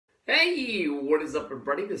Hey, what is up,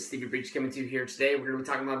 everybody? This is Stevie Breach coming to you here today. We're going to be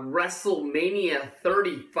talking about WrestleMania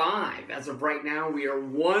 35. As of right now, we are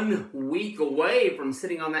 1 week away from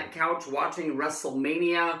sitting on that couch watching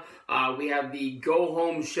WrestleMania. We have the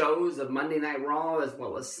go-home shows of Monday Night Raw as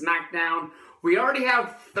well as SmackDown. We already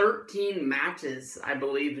have 13 matches, I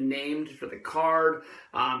believe, named for the card.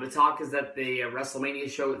 The talk is that the WrestleMania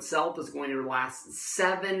show itself is going to last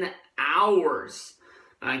 7 hours.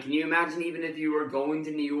 Can you imagine, even if you were going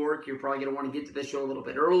to New York, you're probably going to want to get to the show a little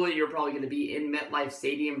bit early. You're probably going to be in MetLife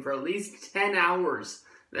Stadium for at least 10 hours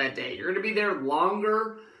that day. You're going to be there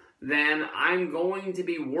longer than I'm going to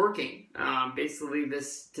be working. Basically,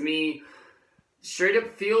 this, to me, straight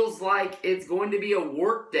up feels like it's going to be a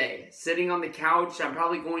work day. Sitting on the couch, I'm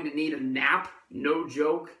probably going to need a nap, no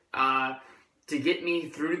joke, to get me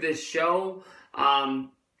through this show.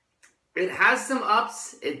 It has some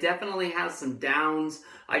ups. It definitely has some downs.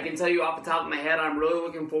 I can tell you off the top of my head, I'm really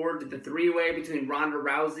looking forward to the three-way between Ronda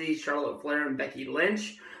Rousey, Charlotte Flair, and Becky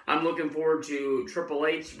Lynch. I'm looking forward to Triple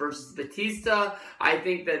H versus Batista. I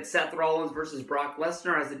think that Seth Rollins versus Brock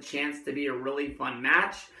Lesnar has a chance to be a really fun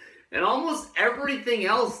match. And almost everything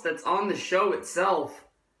else that's on the show itself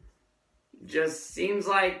just seems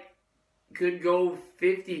like could go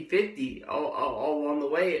 50-50 all along the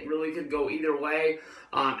way. It really could go either way.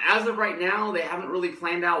 As of right now, they haven't really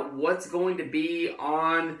planned out what's going to be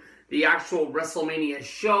on the actual WrestleMania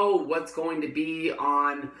show, what's going to be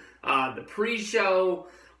on the pre-show.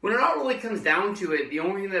 When it all really comes down to it, the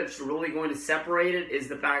only thing that's really going to separate it is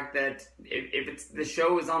the fact that if the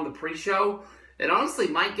show is on the pre-show, it honestly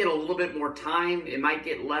might get a little bit more time. It might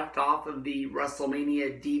get left off of the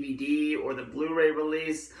WrestleMania DVD or the Blu-ray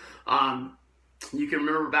release. You can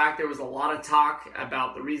remember back, there was a lot of talk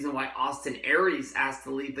about the reason why Austin Aries asked to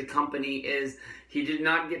leave the company is he did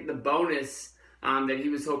not get the bonus that he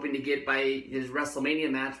was hoping to get by his WrestleMania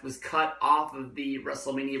match was cut off of the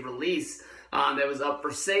WrestleMania release that was up for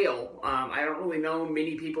sale. I don't really know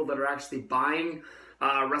many people that are actually buying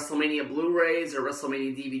WrestleMania Blu-rays or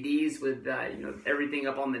WrestleMania DVDs with everything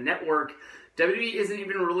up on the network. WWE isn't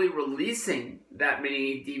even really releasing that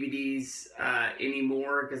many DVDs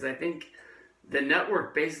anymore because I think the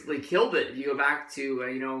network basically killed it. If you go back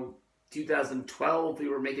to 2012, we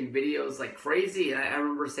were making videos like crazy, and I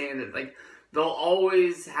remember saying that like they'll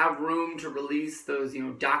always have room to release those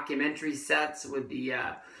documentary sets with the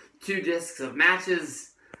 2 discs of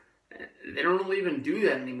matches. They don't really even do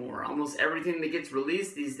that anymore. Almost everything that gets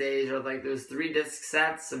released these days are like those 3-disc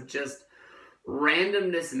sets of just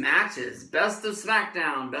randomness matches. Best of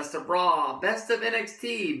SmackDown, best of Raw, best of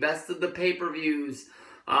NXT, best of the pay-per-views.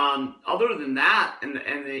 Other than that,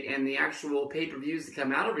 and the actual pay-per-views that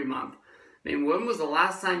come out every month, I mean, when was the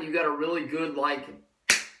last time you got a really good, like,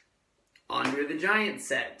 Andre the Giant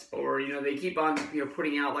set? Or, they keep on,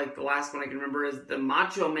 putting out, like, the last one I can remember is the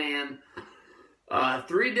Macho Man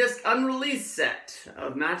 3-disc unreleased set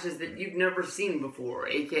of matches that you've never seen before,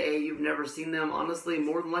 aka you've never seen them, honestly,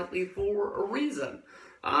 more than likely for a reason.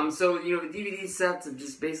 So, the DVD sets have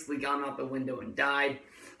just basically gone out the window and died.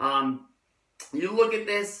 You look at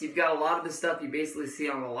this, you've got a lot of the stuff you basically see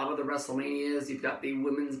on a lot of the WrestleManias. You've got the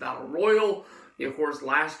Women's Battle Royal. Of course,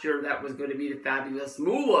 last year that was going to be the Fabulous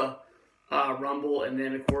Moolah Rumble. And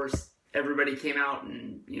then, of course, everybody came out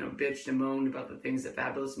and, bitched and moaned about the things that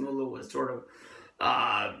Fabulous Moolah was sort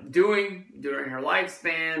of doing during her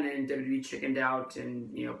lifespan. And WWE chickened out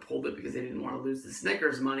and, pulled it because they didn't want to lose the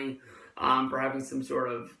Snickers money for having some sort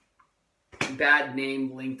of bad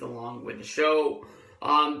name linked along with the show.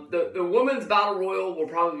 The Women's Battle Royal will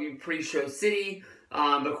probably be pre-show city.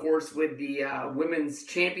 Of course, with the Women's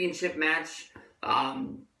Championship match,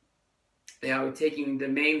 taking the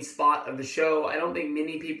main spot of the show, I don't think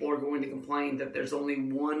many people are going to complain that there's only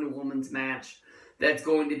one women's match that's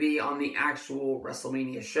going to be on the actual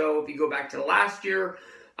WrestleMania show. If you go back to last year,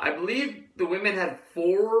 I believe the women had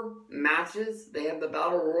 4 matches. They had the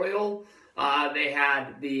Battle Royal. They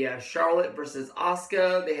had the Charlotte versus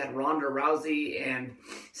Asuka. They had Ronda Rousey and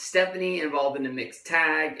Stephanie involved in a mixed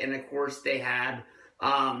tag. And, of course, they had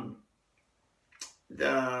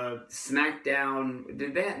the SmackDown.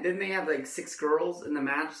 Didn't they have, like, 6 girls in the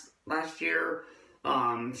match last year?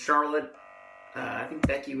 Charlotte, I think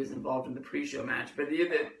Becky was involved in the pre-show match. But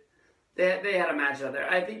they had a match out there.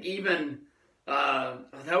 I think even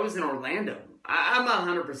that was in Orlando. I'm not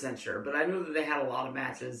 100% sure, but I know that they had a lot of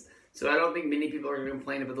matches. So I don't think many people are going to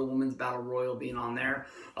complain about the Women's Battle Royal being on there.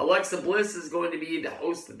 Alexa Bliss is going to be the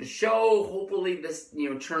host of the show. Hopefully this,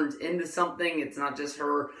 turns into something. It's not just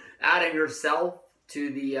her adding herself to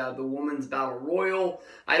the Women's Battle Royal.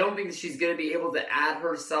 I don't think that she's going to be able to add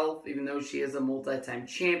herself, even though she is a multi-time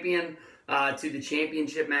champion. to the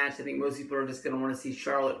championship match. I think most people are just going to want to see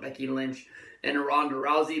Charlotte, Becky Lynch, and Ronda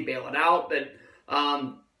Rousey bail it out. But,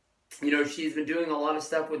 she's been doing a lot of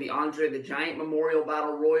stuff with the Andre the Giant Memorial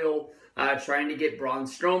Battle Royal, trying to get Braun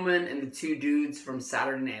Strowman and the two dudes from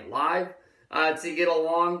Saturday Night Live to get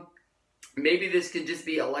along. Maybe this could just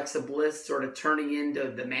be Alexa Bliss sort of turning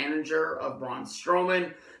into the manager of Braun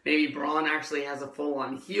Strowman. Maybe Braun actually has a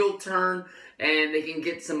full-on heel turn, and they can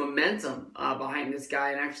get some momentum behind this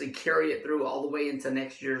guy and actually carry it through all the way into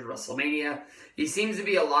next year's WrestleMania. He seems to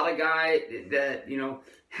be a lot of guy that,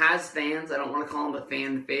 has fans. I don't want to call him a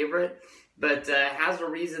fan favorite, but has a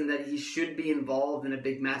reason that he should be involved in a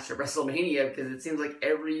big match at WrestleMania, because it seems like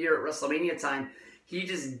every year at WrestleMania time, he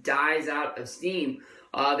just dies out of steam.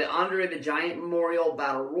 The Andre the Giant Memorial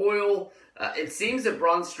Battle Royal, it seems that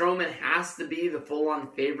Braun Strowman has to be the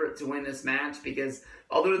full-on favorite to win this match, because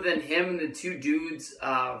other than him and the two dudes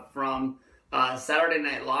from Saturday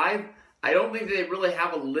Night Live, I don't think they really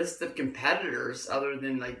have a list of competitors other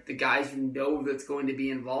than like the guys you know that's going to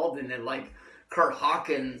be involved in it, like Kurt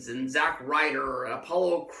Hawkins and Zack Ryder,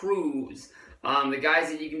 Apollo Crews, the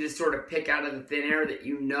guys that you can just sort of pick out of the thin air that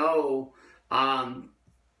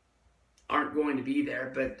aren't going to be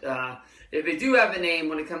there. But if they do have a name,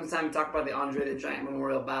 when it comes time to talk about the Andre the Giant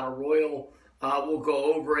Memorial Battle Royal, we'll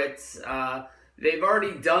go over it. They've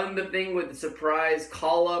already done the thing with the surprise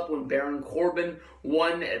call-up when Baron Corbin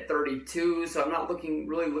won at 32, so I'm not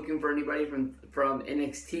really looking for anybody from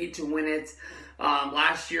NXT to win it.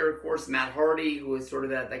 Last year, of course, Matt Hardy, who was sort of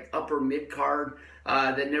that like upper mid-card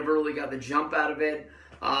that never really got the jump out of it.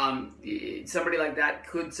 Somebody like that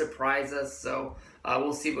could surprise us, so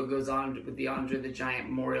we'll see what goes on with the Andre the Giant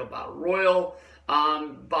Memorial Battle Royal.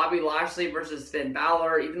 Bobby Lashley versus Finn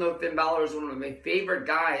Balor. Even though Finn Balor is one of my favorite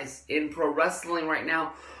guys in pro wrestling right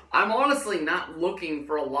now, I'm honestly not looking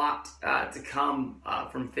for a lot to come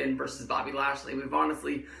from Finn versus Bobby Lashley. We've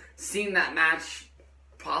honestly seen that match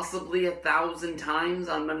possibly 1,000 times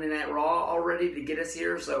on Monday Night Raw already to get us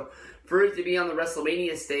here. So for it to be on the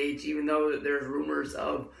WrestleMania stage, even though there's rumors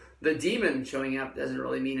of the Demon showing up, doesn't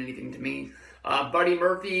really mean anything to me. Buddy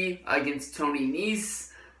Murphy against Tony Nese.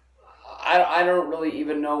 I don't really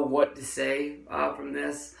even know what to say from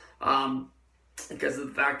this because of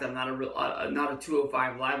the fact that I'm not a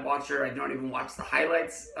 205 Live watcher. I don't even watch the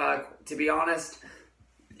highlights, to be honest.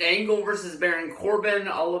 Angle versus Baron Corbin.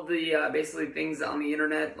 All of the basically things on the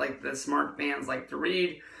internet, like the smart fans like to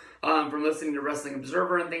read from listening to Wrestling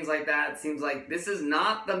Observer and things like that. It seems like this is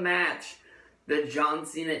not the match that John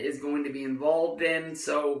Cena is going to be involved in.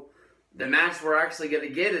 So the match we're actually going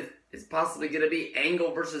to get is possibly going to be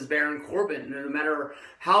Angle versus Baron Corbin. And no matter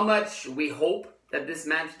how much we hope that this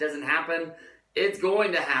match doesn't happen, it's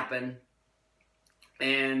going to happen.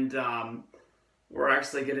 And we're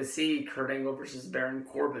actually going to see Kurt Angle versus Baron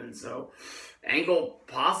Corbin. So Angle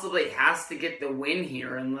possibly has to get the win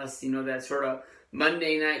here, unless, that sort of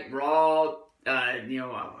Monday Night Raw, I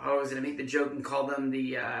was going to make the joke and call them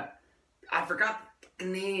the, I forgot the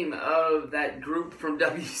name of that group from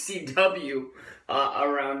WCW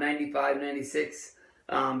around 95, 96.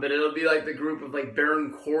 But it'll be like the group of like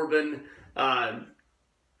Baron Corbin.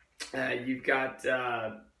 You've got,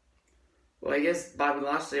 well, I guess Bobby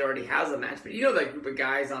Lashley already has a match, but that group of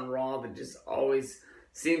guys on Raw that just always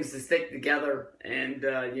seems to stick together and,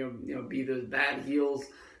 be those bad heels.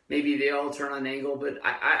 Maybe they all turn on Angle, but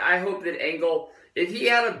I hope that Angle, if he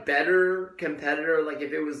had a better competitor, like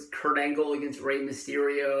if it was Kurt Angle against Rey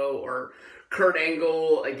Mysterio, or Kurt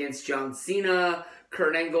Angle against John Cena,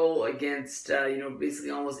 Kurt Angle against,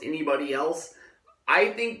 basically almost anybody else, I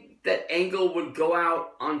think that Angle would go out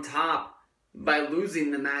on top by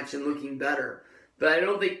losing the match and looking better. But I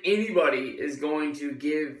don't think anybody is going to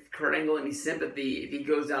give Kurt Angle any sympathy if he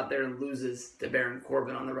goes out there and loses to Baron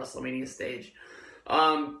Corbin on the WrestleMania stage.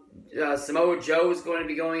 Samoa Joe is going to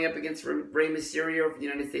be going up against Rey Mysterio for the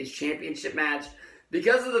United States Championship match.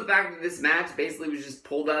 Because of the fact that this match basically was just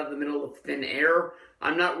pulled out of the middle of thin air,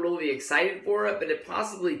 I'm not really excited for it, but it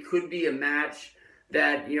possibly could be a match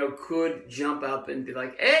that, could jump up and be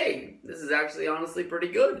like, hey, this is actually honestly pretty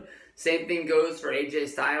good. Same thing goes for AJ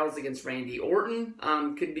Styles against Randy Orton.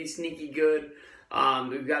 Could be sneaky good.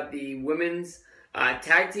 We've got the women's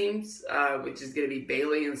tag teams, which is going to be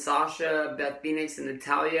Bayley and Sasha, Beth Phoenix and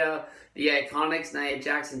Natalya, the Iconics, Nia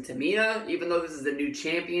Jax and Tamina. Even though this is a new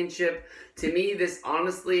championship, to me, this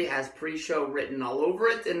honestly has pre-show written all over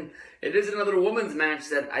it. And it is another women's match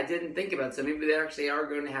that I didn't think about. So maybe they actually are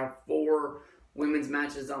going to have 4 women's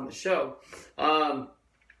matches on the show.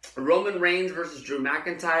 Roman Reigns versus Drew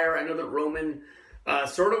McIntyre. I know that Roman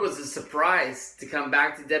sort of was a surprise to come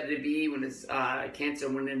back to WWE when his cancer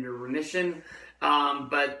went into remission.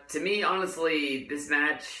 But to me, honestly, this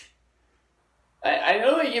match, I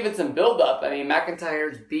know they give it some build-up. I mean,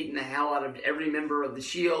 McIntyre's beaten the hell out of every member of the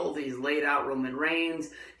Shield. He's laid out Roman Reigns.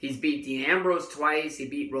 He's beat Dean Ambrose twice. He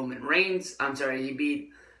beat Roman Reigns. He beat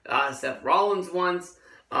Seth Rollins once.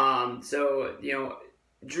 So, you know,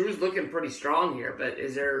 Drew's looking pretty strong here. But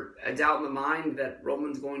is there a doubt in the mind that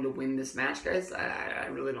Roman's going to win this match, guys? I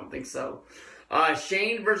really don't think so.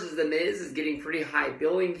 Shane versus The Miz is getting pretty high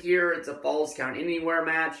billing here. It's a Falls Count Anywhere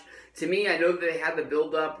match. To me, I know that they had the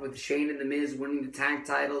build-up with Shane and The Miz winning the tag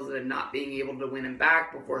titles and not being able to win them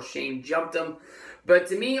back before Shane jumped them. But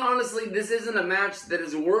to me, honestly, this isn't a match that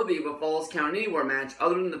is worthy of a Falls Count Anywhere match,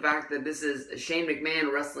 other than the fact that this is Shane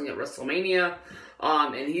McMahon wrestling at WrestleMania,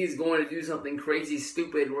 and he's going to do something crazy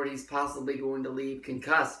stupid where he's possibly going to leave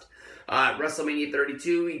concussed. WrestleMania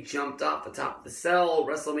 32, he jumped off the top of the cell.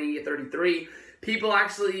 WrestleMania 33, people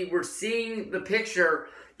actually were seeing the picture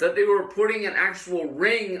that they were putting an actual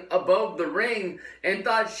ring above the ring and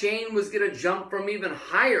thought Shane was going to jump from even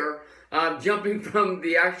higher, jumping from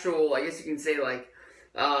the actual, I guess you can say, like,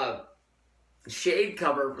 shade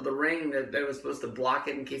cover for the ring that was supposed to block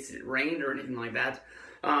it in case it rained or anything like that.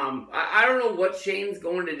 I don't know what Shane's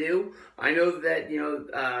going to do. I know that, you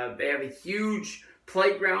know, they have a huge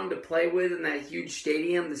playground to play with in that huge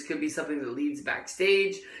stadium. This could be something that leads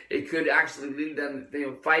backstage. It could actually lead them, you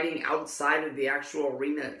know, fighting outside of the actual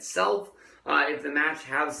arena itself if the match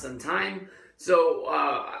has some time. So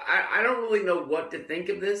I don't really know what to think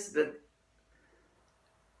of this. But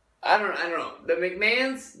I don't know. The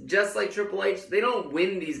McMahons, just like Triple H, they don't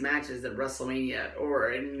win these matches at WrestleMania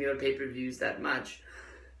or in the other pay-per-views that much.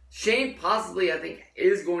 Shane possibly, I think,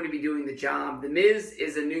 is going to be doing the job. The Miz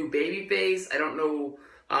is a new babyface. I don't know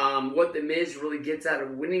what The Miz really gets out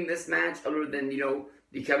of winning this match other than, you know,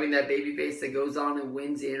 becoming that babyface that goes on and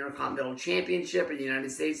wins the Intercontinental Championship and the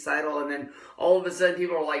United States title. And then all of a sudden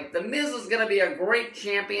people are like, The Miz is going to be a great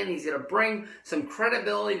champion. He's going to bring some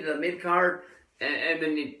credibility to the mid-card. And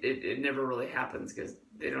then it never really happens because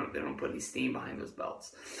they don't put any steam behind those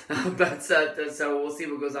belts. But so we'll see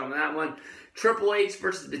what goes on with that one. Triple H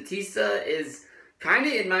versus Batista is kind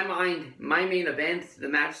of, in my mind, my main event, the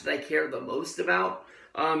match that I care the most about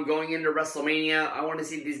going into WrestleMania. I want to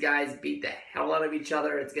see these guys beat the hell out of each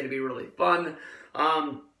other. It's going to be really fun.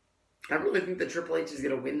 I really think that Triple H is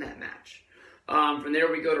going to win that match. From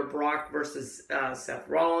there, we go to Brock versus Seth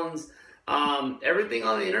Rollins. Everything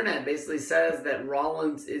on the internet basically says that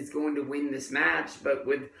Rollins is going to win this match, but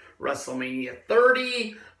with WrestleMania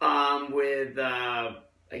 30,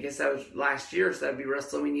 I guess that was last year, so that'd be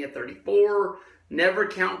WrestleMania 34. Never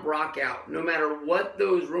count Brock out. No matter what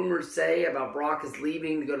those rumors say about Brock is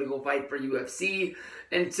leaving to go fight for UFC,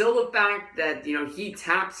 until the fact that, you know, he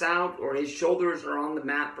taps out or his shoulders are on the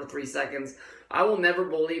mat for 3 seconds, I will never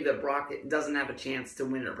believe that Brock doesn't have a chance to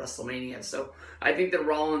win at WrestleMania. So I think that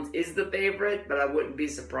Rollins is the favorite, but I wouldn't be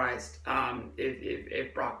surprised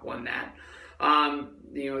if Brock won that.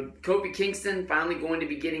 You know, Kofi Kingston finally going to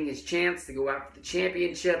be getting his chance to go after the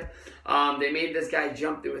championship. They made this guy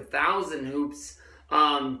jump through 1,000 hoops.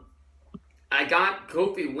 I got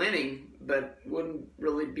Kofi winning, but wouldn't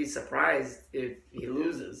really be surprised if he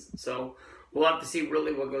loses. So we'll have to see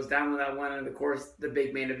really what goes down with that one. And of course, the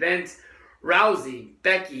big main event, Rousey,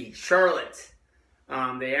 Becky, Charlotte.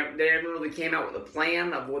 They haven't really came out with a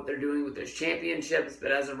plan of what they're doing with those championships,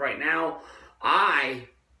 but as of right now, I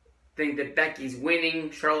think that Becky's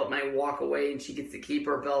winning. Charlotte might walk away and she gets to keep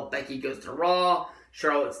her belt. Becky goes to Raw.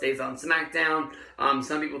 Charlotte stays on SmackDown.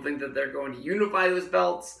 Some people think that they're going to unify those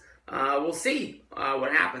belts. We'll see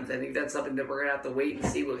what happens. I think that's something that we're going to have to wait and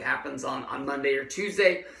see what happens on Monday or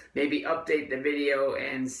Tuesday. Maybe update the video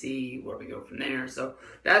and see where we go from there. So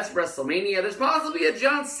that's WrestleMania. There's possibly a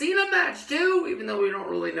John Cena match too, even though we don't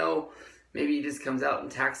really know. Maybe he just comes out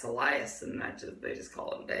and attacks Elias and they just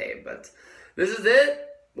call it a day. But this is it.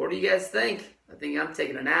 What do you guys think? I think I'm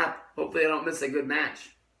taking a nap. Hopefully I don't miss a good match.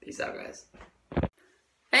 Peace out, guys.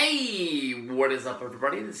 Hey, what is up,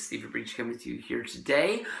 everybody? This is Stevie Breach coming to you here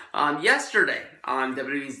today. Yesterday, on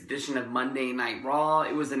WWE's edition of Monday Night Raw,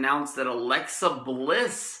 it was announced that Alexa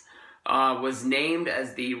Bliss was named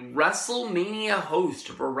as the WrestleMania host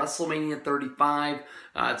for WrestleMania 35.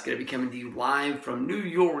 It's going to be coming to you live from New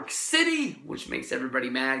York City, which makes everybody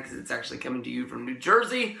mad because it's actually coming to you from New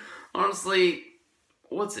Jersey. Honestly,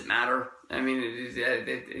 what's it matter? I mean,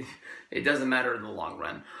 it doesn't matter in the long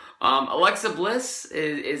run. Alexa Bliss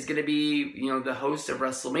is going to be, you know, the host of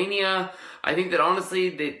WrestleMania. I think that honestly,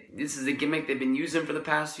 this is a gimmick they've been using for the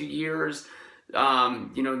past few years.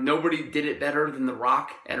 Nobody did it better than The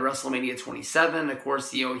Rock at WrestleMania 27. Of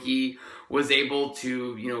course, he was able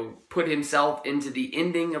to, put himself into the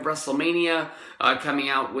ending of WrestleMania, coming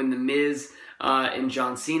out when The Miz and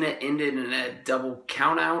John Cena ended in a double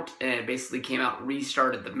countout, and it basically came out and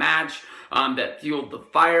restarted the match that fueled the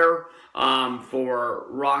fire for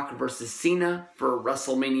Rock versus Cena for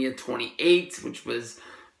WrestleMania 28, which was,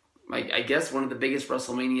 I guess, one of the biggest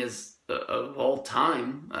WrestleManias of all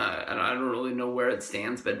time. I don't really know where it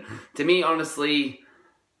stands, but to me, honestly,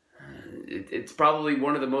 it's probably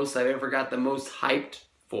one of the most I've ever got the most hyped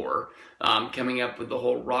for. Coming up with the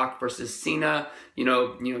whole Rock versus Cena,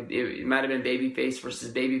 it might have been babyface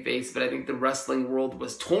versus babyface, but I think the wrestling world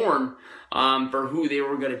was torn for who they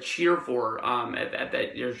were going to cheer for at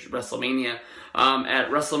that year's WrestleMania. At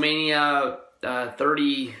WrestleMania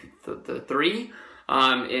 33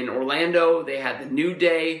 in Orlando, they had the New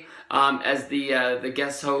Day as the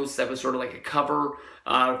guest host. That was sort of like a cover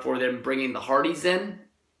for them bringing the Hardys in.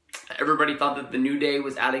 Everybody thought that the New Day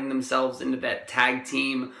was adding themselves into that tag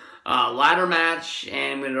team ladder match,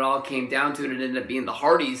 and when it all came down to it, it ended up being the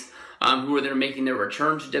Hardys who were there making their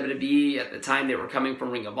return to WWE. At the time, they were coming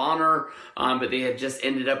from Ring of Honor, but they had just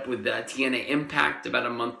ended up with TNA Impact about a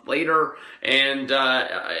month later, and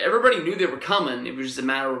everybody knew they were coming. It was just a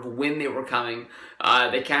matter of when they were coming.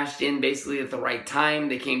 They cashed in basically at the right time.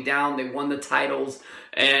 They came down, they won the titles,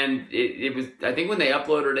 and it was, I think when they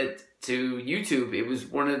uploaded it to YouTube, it was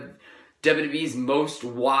one of WWE's most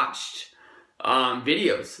watched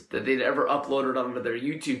videos that they'd ever uploaded onto their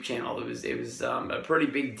YouTube channel. It was a pretty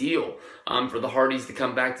big deal for the Hardys to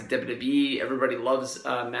come back to WWE. Everybody loves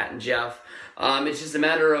Matt and Jeff. It's just a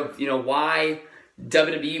matter of why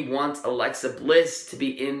WWE wants Alexa Bliss to be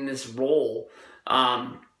in this role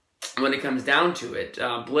when it comes down to it.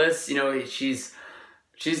 Bliss, she's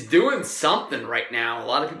doing something right now. A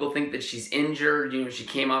lot of people think that she's injured. She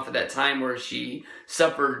came off of that time where she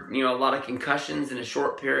suffered, a lot of concussions in a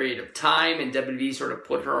short period of time, and WWE sort of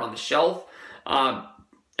put her on the shelf. I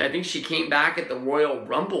think she came back at the Royal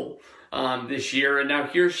Rumble this year, and now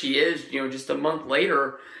here she is, just a month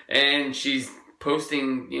later, and she's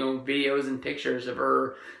posting, videos and pictures of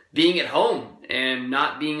her being at home and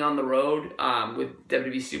not being on the road with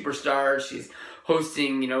WWE superstars. She's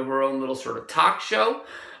hosting, her own little sort of talk show.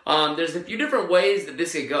 There's a few different ways that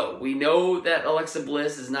this could go. We know that Alexa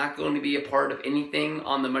Bliss is not going to be a part of anything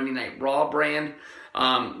on the Monday Night Raw brand.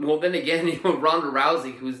 Well, then again, Ronda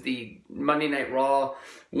Rousey, who's the Monday Night Raw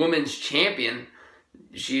Women's Champion,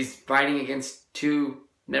 she's fighting against two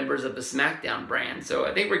members of the SmackDown brand. So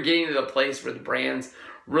I think we're getting to the place where the brands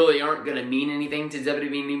really aren't going to mean anything to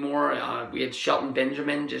WWE anymore. We had Shelton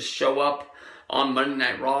Benjamin just show up on Monday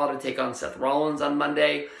Night Raw to take on Seth Rollins on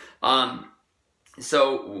Monday.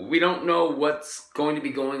 So we don't know what's going to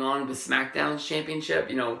be going on with SmackDown's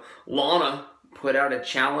championship. Lana put out a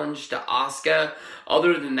challenge to Asuka.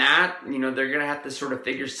 Other than that, they're going to have to sort of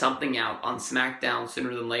figure something out on SmackDown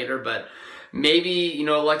sooner than later. But maybe,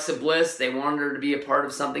 Alexa Bliss, they wanted her to be a part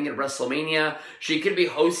of something at WrestleMania. She could be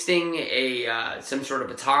hosting some sort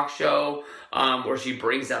of a talk show where she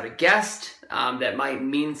brings out a guest that might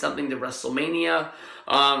mean something to WrestleMania.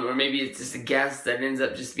 Or maybe it's just a guest that ends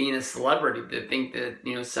up just being a celebrity that think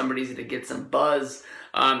that, somebody's going to get some buzz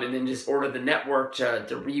and then just order the network to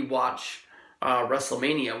rewatch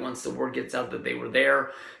WrestleMania once the word gets out that they were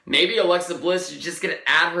there. Maybe Alexa Bliss is just going to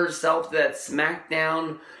add herself to that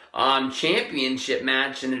SmackDown championship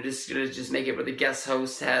match, and they're just going to just make it where the guest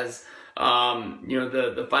host has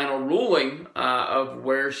the final ruling of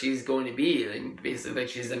where she's going to be. Like, basically, like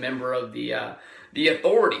she's a member of the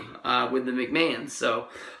authority with the McMahons. So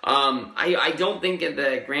I don't think in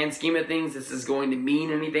the grand scheme of things this is going to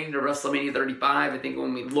mean anything to WrestleMania 35. I think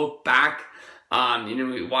when we look back,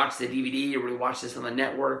 we watch the DVD or we watch this on the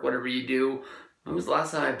network, whatever you do. When was the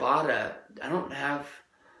last time I bought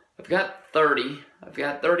I've got 30, I've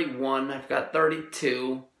got 31, I've got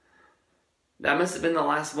 32. That must have been the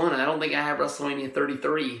last one. I don't think I have WrestleMania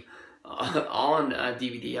 33 on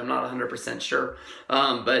DVD. I'm not 100% sure.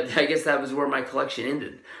 But I guess that was where my collection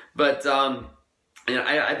ended. But,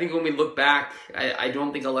 I think when we look back, I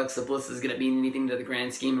don't think Alexa Bliss is going to mean anything to the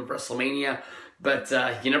grand scheme of WrestleMania. But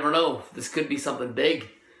you never know. This could be something big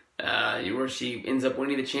where she ends up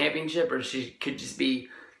winning the championship, or she could just be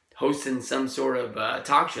hosting some sort of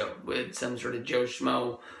talk show with some sort of Joe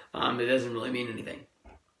Schmo. It doesn't really mean anything.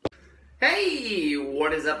 Hey,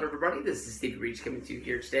 what is up, everybody? This is Stevie Breach coming to you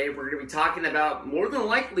here today. We're going to be talking about, more than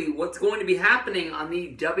likely, what's going to be happening on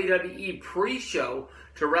the WWE pre-show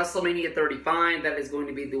to WrestleMania 35. That is going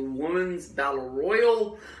to be the Women's Battle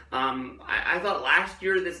Royal. I thought last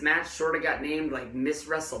year this match sort of got named like Miss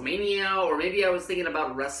WrestleMania, or maybe I was thinking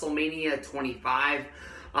about WrestleMania 25.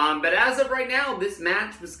 But as of right now, this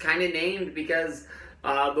match was kind of named because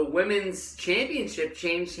the Women's Championship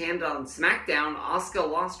changed hands on SmackDown.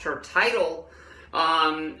 Asuka lost her title,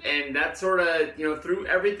 and that sort of, threw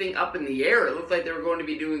everything up in the air. It looked like they were going to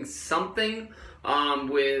be doing something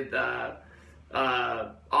with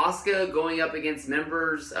Asuka going up against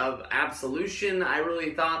members of Absolution. I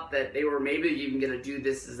really thought that they were maybe even going to do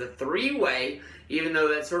this as a three-way, even though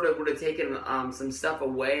that sort of would have taken some stuff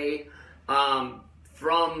away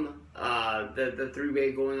from the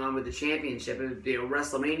three-way going on with the championship.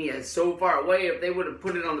 WrestleMania is so far away. If they would have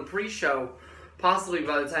put it on the pre-show, possibly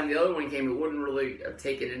by the time the other one came, it wouldn't really have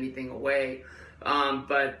taken anything away.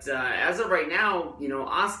 But as of right now,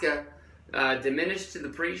 Asuka diminished to the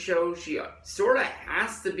pre-show. She sort of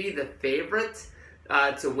has to be the favorite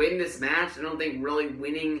to win this match. I don't think really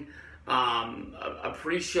winning a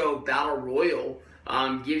pre-show battle royal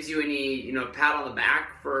gives you any, pat on the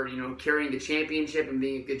back for, carrying the championship and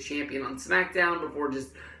being a good champion on SmackDown before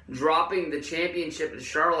just dropping the championship to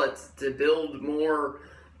Charlotte to build more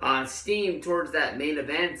steam towards that main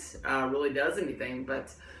event really does anything.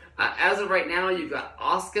 But as of right now, you've got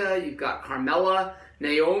Asuka, you've got Carmella,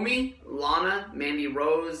 Naomi, Lana, Mandy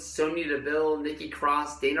Rose, Sonya Deville, Nikki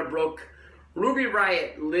Cross, Dana Brooke, Ruby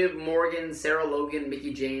Riott, Liv Morgan, Sarah Logan,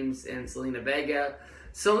 Mickie James, and Selena Vega.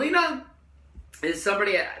 Selena is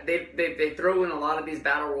somebody, they throw in a lot of these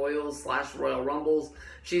battle royals / Royal Rumbles.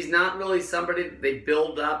 She's not really somebody that they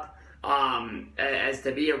build up as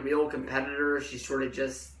to be a real competitor. She's sort of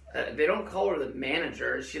just, they don't call her the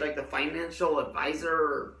manager. Is she like the financial advisor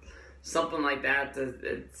or something like that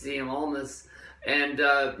to CM Almas? And,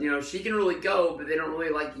 she can really go, but they don't really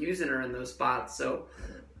like using her in those spots. So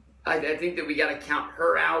I think that we got to count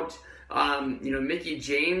her out. Mickie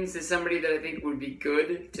James is somebody that I think would be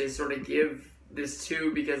good to sort of give this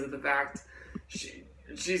to, because of the fact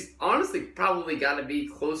she's honestly probably got to be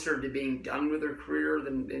closer to being done with her career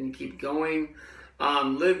than keep going.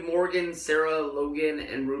 Liv Morgan, Sarah Logan,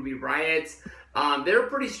 and Ruby Riott. They're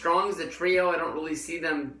pretty strong as a trio. I don't really see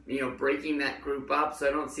them, breaking that group up, so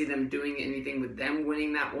I don't see them doing anything with them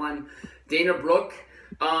winning that one. Dana Brooke,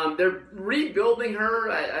 they're rebuilding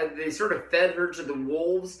her. They sort of fed her to the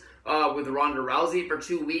wolves with Ronda Rousey for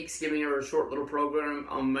 2 weeks, giving her a short little program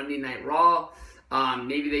on Monday Night Raw.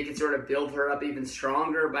 Maybe they could sort of build her up even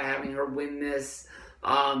stronger by having her win this.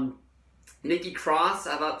 Nikki Cross,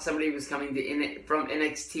 I thought somebody was coming from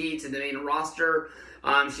NXT to the main roster.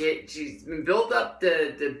 She's been built up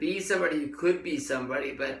to be somebody who could be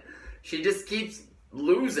somebody, but she just keeps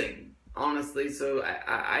losing, honestly. So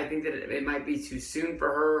I think that it might be too soon for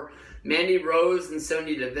her. Mandy Rose and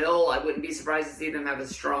Sonya Deville, I wouldn't be surprised to see them have a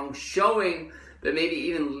strong showing, but maybe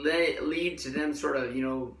even lead to them sort of,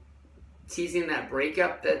 teasing that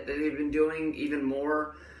breakup that they've been doing even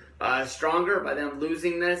more stronger by them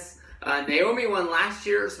losing this. Naomi won last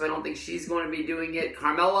year, so I don't think she's going to be doing it.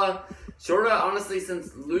 Carmella, sort of honestly,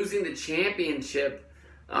 since losing the championship,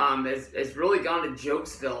 has really gone to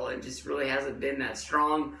Jokesville and just really hasn't been that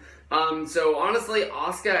strong. So honestly,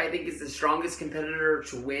 Asuka, I think, is the strongest competitor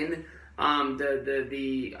to win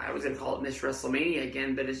the I was going to call it Miss WrestleMania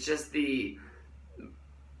again, but it's just the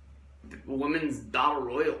Women's Battle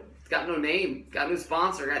Royal. It's got no name, got no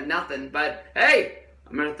sponsor, got nothing. But hey,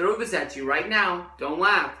 I'm going to throw this at you right now. Don't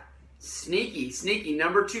laugh. Sneaky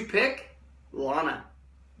number 2 pick, Lana.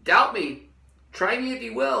 Doubt me. Try me if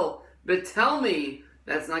you will. But tell me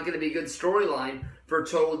that's not going to be a good storyline for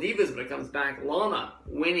Total Divas when it comes back. Lana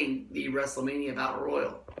winning the WrestleMania Battle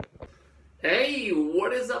Royal. Hey,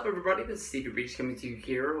 what is up, everybody? This is Stevie Breach coming to you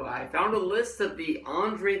here. I found a list of the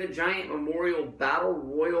Andre the Giant Memorial Battle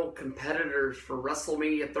Royal competitors for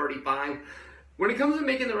WrestleMania 35. When it comes to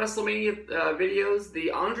making the WrestleMania videos, the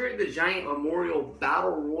Andre the Giant Memorial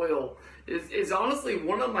Battle Royal is honestly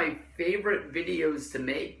one of my favorite videos to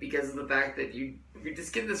make, because of the fact that you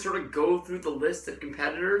just get to sort of go through the list of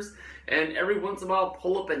competitors and every once in a while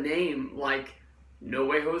pull up a name like No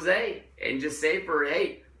Way Jose and just say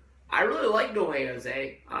hey, I really like No Way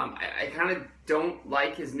Jose. I kind of don't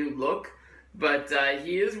like his new look, but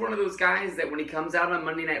he is one of those guys that when he comes out on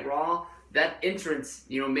Monday Night Raw, that entrance,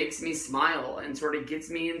 makes me smile and sort of gets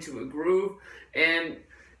me into a groove. And,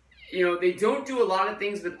 they don't do a lot of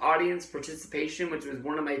things with audience participation, which was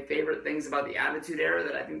one of my favorite things about the Attitude Era,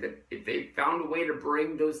 that I think that if they found a way to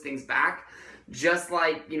bring those things back, just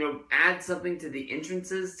like, add something to the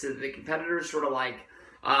entrances, to the competitors, sort of like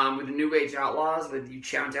with the New Age Outlaws, with you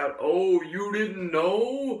chant out, "Oh, you didn't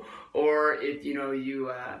know?" Or if,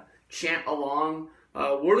 you chant along,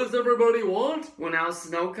 "What does everybody want?" when Al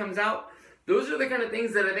Snow comes out. Those are the kind of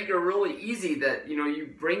things that I think are really easy, that,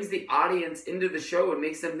 brings the audience into the show and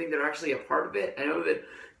makes them think they're actually a part of it. I know that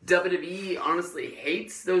WWE honestly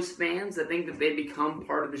hates those fans that think that they become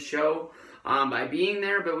part of the show by being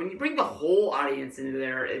there. But when you bring the whole audience into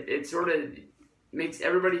there, it sort of makes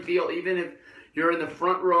everybody feel, even if you're in the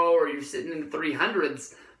front row or you're sitting in the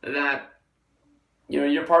 300s, that,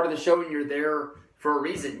 you're part of the show and you're there for a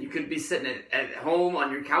reason. You could be sitting at home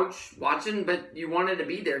on your couch watching, but you wanted to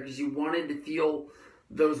be there because you wanted to feel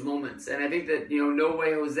those moments. And I think that, No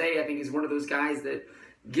Way Jose, I think, is one of those guys that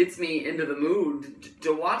gets me into the mood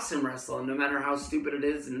to watch him wrestle, no matter how stupid it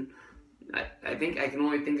is. And I think I can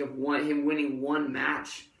only think of him winning one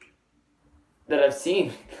match that I've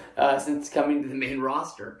seen since coming to the main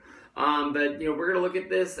roster. But, we're going to look at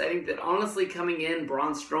this. I think that honestly, coming in,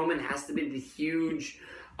 Braun Strowman has to be the huge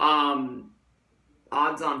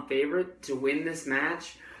odds-on favorite to win this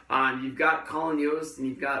match. You've got Colin Yost and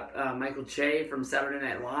you've got Michael Che from Saturday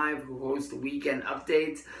Night Live, who host the Weekend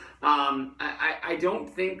Updates. I don't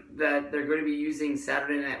think that they're going to be using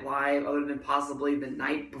Saturday Night Live other than possibly the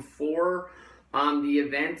night before the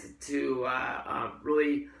event to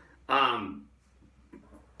really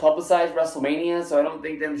publicize WrestleMania. So I don't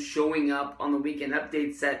think them showing up on the Weekend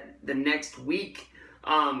Update set the next week,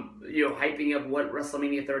 hyping up what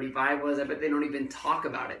WrestleMania 35 was. I bet they don't even talk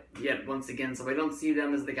about it yet once again. So I don't see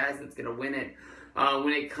them as the guys that's going to win it.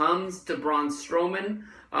 When it comes to Braun Strowman,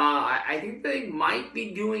 I think they might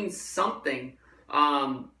be doing something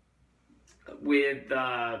with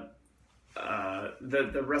the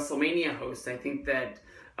WrestleMania host. I think that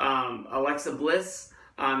Alexa Bliss,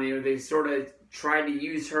 they sort of tried to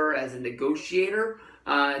use her as a negotiator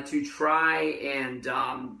to try and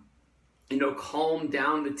calm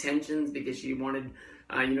down the tensions, because she wanted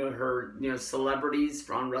her celebrities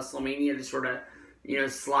from WrestleMania to sort of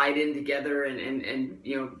slide in together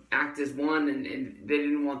and act as one, and they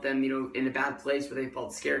didn't want them in a bad place where they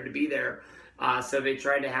felt scared to be there. So they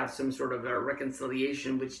tried to have some sort of a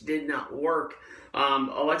reconciliation, which did not work.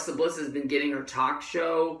 Alexa Bliss has been getting her talk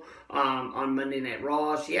show on Monday Night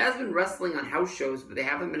Raw. She has been wrestling on house shows, but they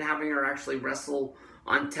haven't been having her actually wrestle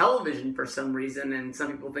on television for some reason. And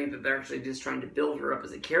some people think that they're actually just trying to build her up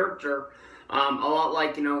as a character. A lot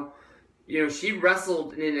like, she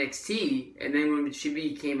wrestled in NXT, and then when she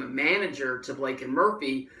became a manager to Blake and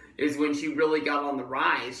Murphy is when she really got on the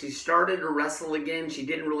rise. She started to wrestle again. She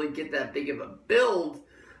didn't really get that big of a build,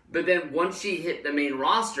 but then once she hit the main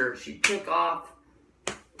roster, she took off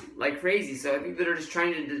like crazy. So I think that they're just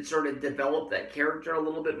trying to sort of develop that character a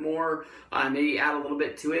little bit more, maybe add a little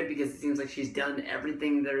bit to it, because it seems like she's done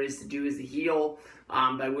everything there is to do as a heel,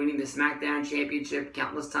 by winning the SmackDown Championship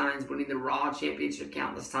countless times, winning the Raw Championship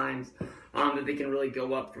countless times, that they can really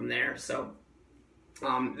go up from there. So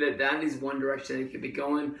that is one direction they could be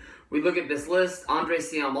going. We look at this list. Andre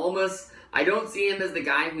Cien Almas, I don't see him as the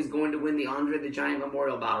guy who's going to win the Andre the Giant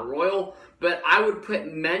Memorial Battle Royal, but I would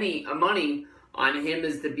put money on him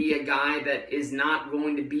as to be a guy that is not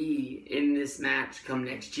going to be in this match come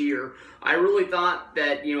next year. I really thought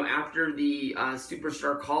that, after the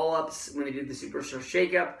Superstar call-ups, when they did the Superstar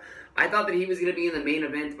shakeup, I thought that he was going to be in the main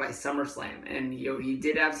event by SummerSlam. And, he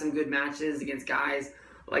did have some good matches against guys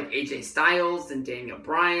like AJ Styles and Daniel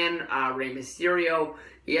Bryan, Rey Mysterio.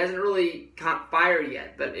 He hasn't really caught fire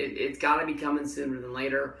yet, but it's got to be coming sooner than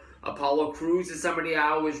later. Apollo Crews is somebody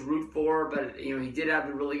I always root for, but, he did have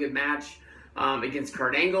a really good match against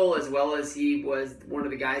Kurt Angle, as well as he was one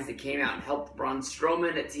of the guys that came out and helped Braun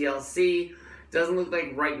Strowman at TLC. Doesn't look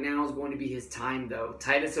like right now is going to be his time, though.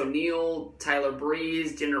 Titus O'Neil, Tyler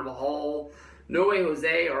Breeze, Jinder Mahal, No Way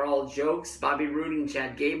Jose are all jokes. Bobby Roode and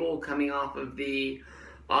Chad Gable coming off of the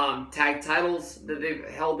tag titles that they've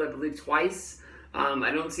held, I believe, twice.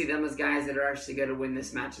 I don't see them as guys that are actually going to win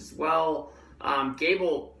this match as well.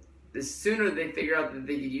 Gable, the sooner they figure out that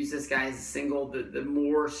they could use this guy as a single, the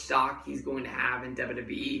more stock he's going to have in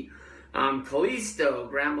WWE. Kalisto,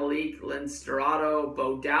 Gran Malik, Lynn Storado,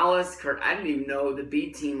 Bo Dallas, I didn't even know the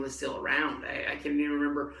B team was still around. I can't even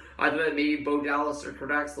remember. I thought maybe Bo Dallas or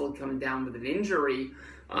Kurt Axel coming down with an injury.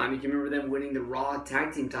 You can remember them winning the Raw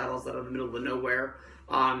tag team titles out of the middle of nowhere.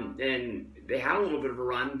 And they had a little bit of a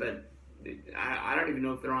run, but I don't even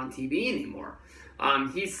know if they're on TV anymore.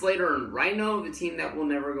 Heath Slater and Rhino, the team that will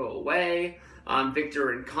never go away.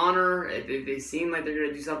 Victor and Connor, they seem like they're going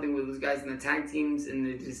to do something with those guys in the tag teams, and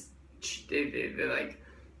they like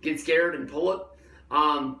get scared and pull it.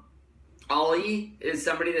 Ali is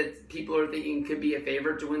somebody that people are thinking could be a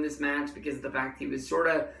favorite to win this match because of the fact he was sort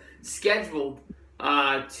of scheduled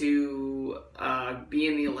to be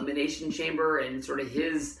in the Elimination Chamber, and sort of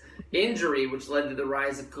his injury, which led to the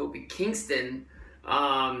rise of Kofi Kingston,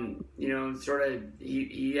 you know, sort of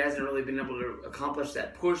he hasn't really been able to accomplish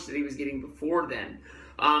that push that he was getting before then.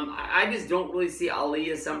 I just don't really see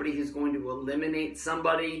Ali as somebody who's going to eliminate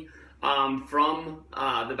somebody from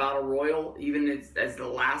the Battle Royal, even as the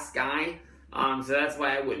last guy. So that's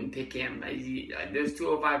why I wouldn't pick him. There's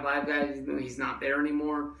 205 Live guys, even though he's not there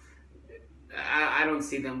anymore. I don't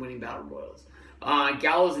see them winning Battle Royals.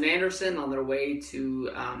 Gallows and Anderson on their way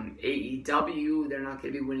to AEW. They're not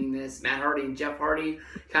going to be winning this. Matt Hardy and Jeff Hardy,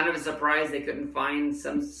 kind of a surprise they couldn't find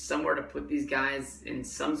somewhere to put these guys in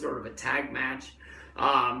some sort of a tag match.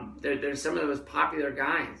 They're some of the most popular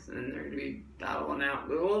guys, and they're going to be battling out.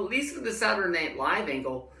 Well, at least with the Saturday Night Live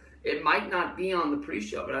angle, it might not be on the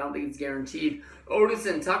pre-show, but I don't think it's guaranteed. Otis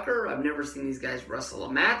and Tucker, I've never seen these guys wrestle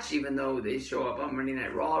a match, even though they show up on Monday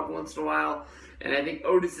Night Raw every once in a while. And I think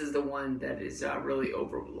Otis is the one that is really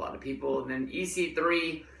over with a lot of people. And then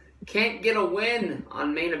EC3 can't get a win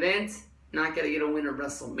on main event, not going to get a win at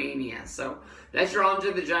WrestleMania. So that's your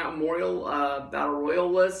Andre the Giant Memorial Battle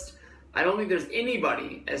Royal list. I don't think there's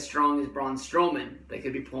anybody as strong as Braun Strowman that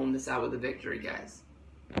could be pulling this out with a victory, guys.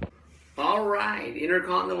 All right,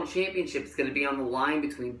 Intercontinental Championship is going to be on the line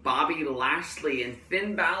between Bobby Lashley and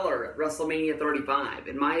Finn Balor at WrestleMania 35.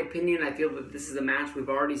 In my opinion, I feel that this is a match we've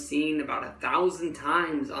already seen about 1,000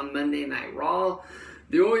 times on Monday Night Raw.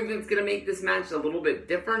 The only thing that's going to make this match a little bit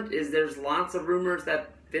different is there's lots of rumors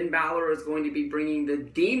that Finn Balor is going to be bringing the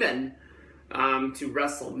Demon to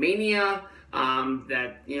WrestleMania.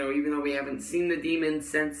 That, you know, even though we haven't seen the Demon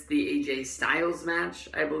since the AJ Styles match,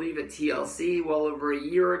 I believe at TLC well over a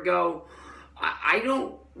year ago, I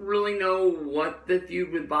don't really know what the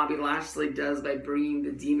feud with Bobby Lashley does by bringing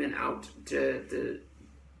the Demon out to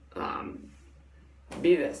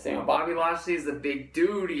be this. You know, Bobby Lashley is a big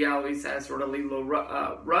dude. He always has sort of Lilo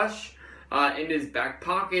Rush in his back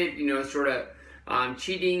pocket, you know, sort of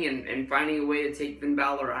cheating and finding a way to take Finn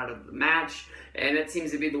Balor out of the match. And that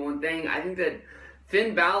seems to be the one thing. I think that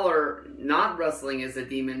Finn Balor not wrestling as a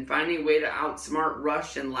Demon, finding a way to outsmart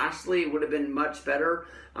Rush and Lashley would have been much better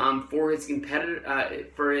for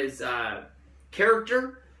his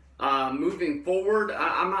character moving forward.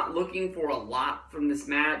 I'm not looking for a lot from this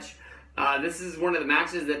match. This is one of the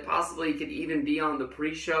matches that possibly could even be on the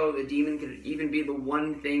pre-show. The Demon could even be the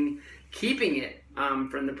one thing keeping it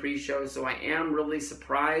from the pre-show. So I am really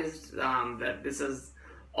surprised that this is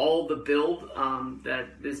all the build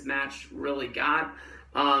that this match really got.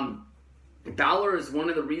 Balor is one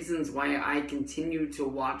of the reasons why I continue to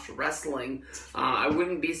watch wrestling. I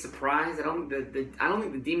wouldn't be surprised. I don't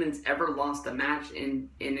think the Demon's ever lost a match in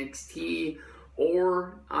NXT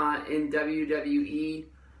or in WWE.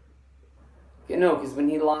 You know, because when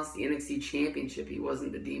he lost the NXT Championship, he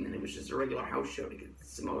wasn't the Demon. It was just a regular house show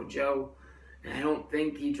against Samoa Joe. And I don't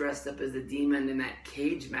think he dressed up as the Demon in that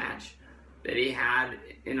cage match that he had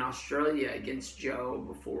in Australia against Joe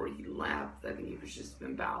before he left. I think he was just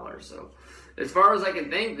Finn Balor. So as far as I can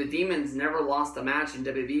think, the Demon's never lost a match in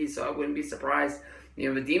WWE, so I wouldn't be surprised. You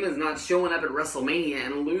know, the Demon's not showing up at WrestleMania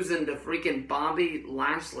and losing to freaking Bobby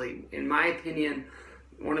Lashley. In my opinion,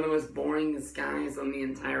 one of the most boringest guys on the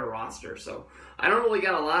entire roster. So I don't really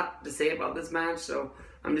got a lot to say about this match, so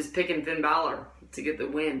I'm just picking Finn Balor to get the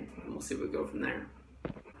win, and we'll see what we go from there.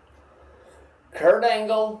 Kurt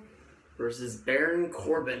Angle versus Baron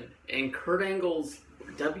Corbin in Kurt Angle's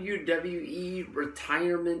WWE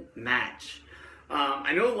retirement match.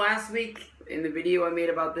 I know last week in the video I made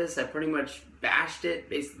about this, I pretty much bashed it,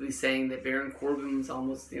 basically saying that Baron Corbin was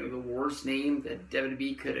almost, you know, the worst name that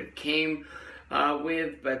WWE could have came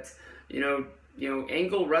with. But you know,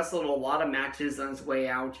 Angle wrestled a lot of matches on his way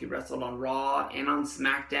out. He wrestled on Raw and on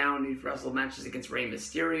SmackDown. He's wrestled matches against Rey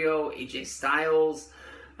Mysterio, AJ Styles,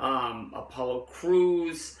 Apollo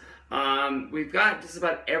Crews. We've got just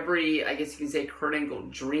about every, I guess you can say, Kurt Angle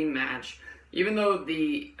dream match. Even though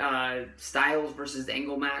the Styles versus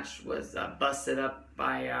Angle match was busted up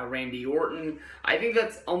by Randy Orton, I think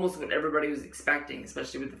that's almost what everybody was expecting,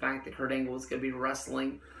 especially with the fact that Kurt Angle is going to be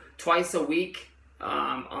wrestling twice a week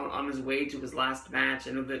on his way to his last match.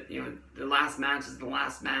 I know that, you know, the last match is the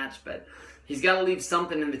last match, but he's got to leave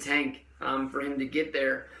something in the tank for him to get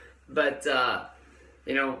there. But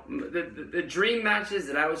you know, the dream matches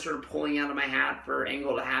that I was sort of pulling out of my hat for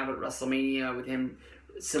Angle to have at WrestleMania with him,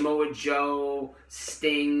 Samoa Joe,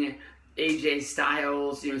 Sting, AJ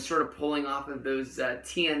Styles, you know, sort of pulling off of those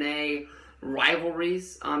TNA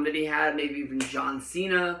rivalries that he had, maybe even John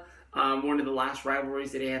Cena one of the last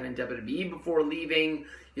rivalries that he had in WWE before leaving.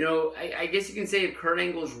 You know, I guess you can say Kurt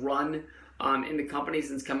Angle's run in the company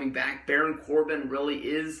since coming back, Baron Corbin really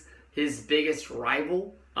is his biggest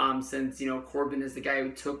rival, since, you know, Corbin is the guy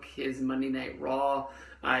who took his Monday Night Raw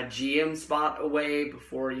GM spot away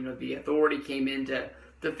before, you know, the Authority came in to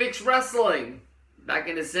fix wrestling back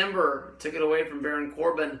in December, took it away from Baron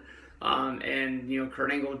Corbin, and, you know,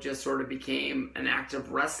 Kurt Angle just sort of became an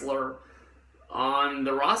active wrestler on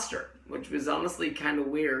the roster, which was honestly kind of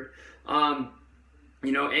weird.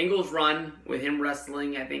 You know, Angle's run with him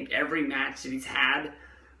wrestling, I think every match that he's had,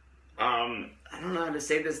 I don't know how to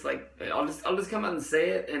say this, like, I'll just come out and say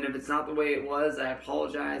it, and if it's not the way it was, I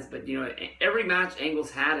apologize, but, you know, every match Angle's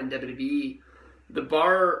had in WWE, the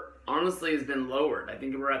bar honestly has been lowered. I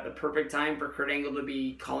think we're at the perfect time for Kurt Angle to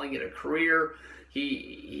be calling it a career.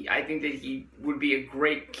 I think that he would be a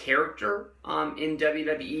great character in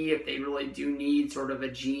WWE if they really do need sort of a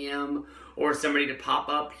GM or somebody to pop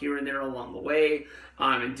up here and there along the way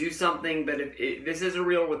and do something. But if this is a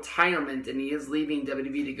real retirement and he is leaving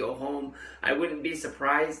WWE to go home, I wouldn't be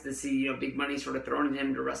surprised to see, you know, big money sort of thrown at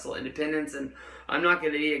him to wrestle independents. And I'm not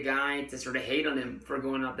going to be a guy to sort of hate on him for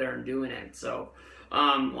going out there and doing it. So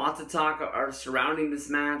lots of talk surrounding this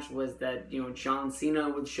match was that, you know, John Cena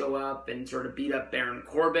would show up and sort of beat up Baron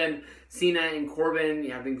Corbin. Cena and Corbin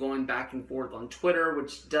have been going back and forth on Twitter,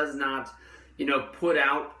 which does not, you know, put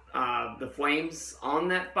out the flames on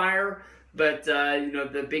that fire. But, you know,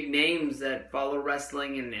 the big names that follow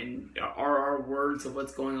wrestling and are our words of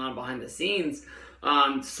what's going on behind the scenes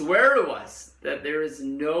swear to us that there is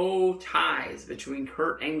no ties between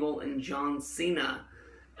Kurt Angle and John Cena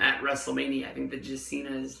at WrestleMania. I think that just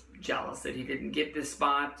Cena is jealous that he didn't get this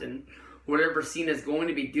spot, and whatever Cena's going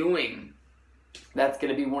to be doing, that's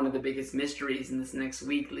going to be one of the biggest mysteries in this next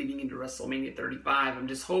week leading into WrestleMania 35. I'm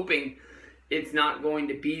just hoping it's not going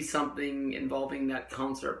to be something involving that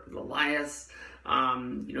concert with Elias.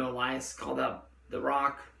 You know, Elias called out The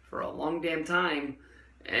Rock for a long damn time,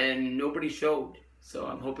 and nobody showed. So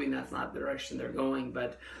I'm hoping that's not the direction they're going.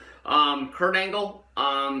 But Kurt Angle,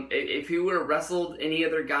 if he would have wrestled any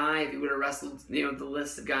other guy, if he would have wrestled, you know, the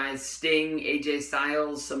list of guys, Sting, AJ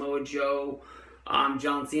Styles, Samoa Joe,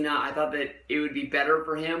 John Cena, I thought that it would be better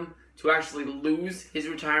for him to actually lose his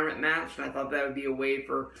retirement match, and I thought that would be a way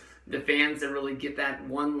for the fans to really get that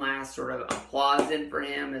one last sort of applause in for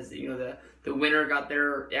him, as, you know, the winner got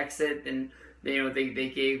their exit, and, you know, they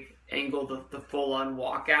gave Angle the full-on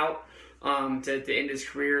walkout to end his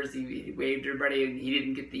career as he waved everybody, and he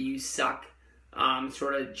didn't get the "you suck"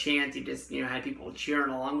 sort of chant. He just, you know, had people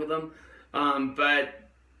cheering along with him. But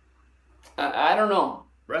I don't know.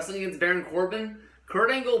 Wrestling against Baron Corbin,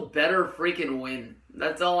 Kurt Angle better freaking win.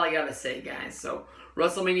 That's all I gotta say, guys. So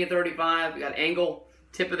WrestleMania 35, we got Angle,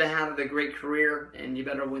 tip of the hat of the great career, and you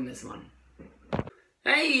better win this one.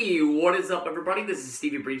 Hey, what is up, everybody? This is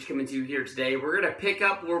Stevie Breach coming to you here today. We're going to pick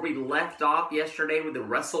up where we left off yesterday with the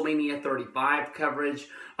WrestleMania 35 coverage.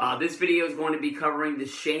 This video is going to be covering the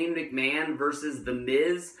Shane McMahon versus The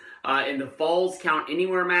Miz in the Falls Count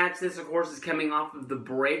Anywhere match. This, of course, is coming off of the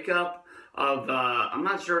breakup of, I'm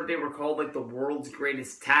not sure if they were called like the world's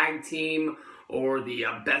greatest tag team or the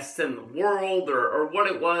best in the world or what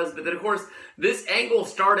it was. But then, of course, this angle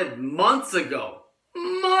started months ago.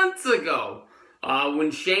 When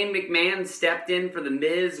Shane McMahon stepped in for The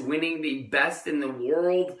Miz, winning the best in the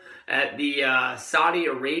world at the Saudi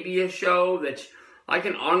Arabia show, that I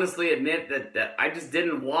can honestly admit that I just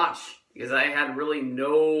didn't watch because I had really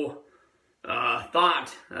no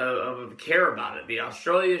thought of care about it. The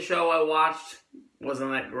Australia show I watched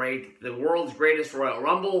wasn't that great. The world's greatest Royal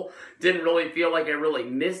Rumble, didn't really feel like I really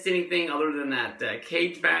missed anything other than that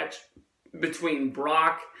cage match between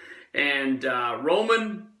Brock and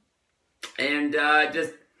Roman. And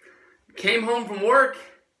just came home from work,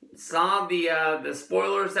 saw the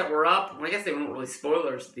spoilers that were up. Well, I guess they weren't really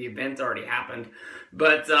spoilers. The event already happened.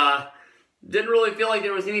 But didn't really feel like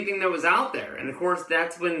there was anything that was out there. And, of course,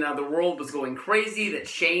 that's when the world was going crazy, that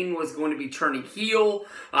Shane was going to be turning heel,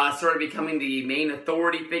 started becoming the main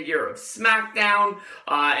authority figure of SmackDown,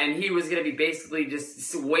 and he was going to be basically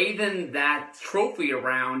just waving that trophy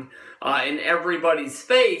around in everybody's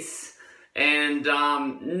face. And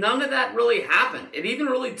none of that really happened. It even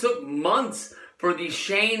really took months for the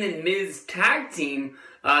Shane and Miz tag team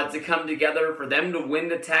to come together, for them to win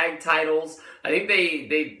the tag titles. I think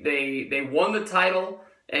they won the title,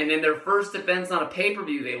 and in their first defense on a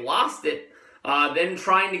pay-per-view, they lost it. Then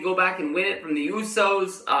trying to go back and win it from the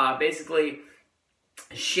Usos, basically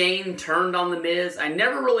Shane turned on The Miz. I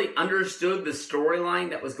never really understood the storyline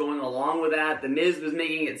that was going along with that. The Miz was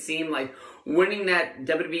making it seem like winning that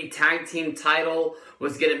WWE Tag Team title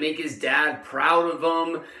was going to make his dad proud of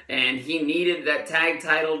him, and he needed that tag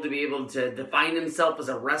title to be able to define himself as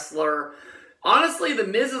a wrestler. Honestly, The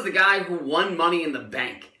Miz is the guy who won Money in the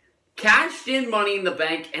Bank, cashed in Money in the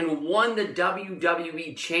Bank, and won the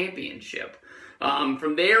WWE Championship.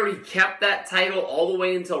 From there, he kept that title all the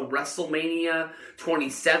way until WrestleMania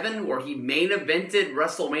 27, where he main evented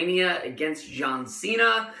WrestleMania against John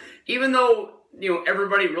Cena. Even though,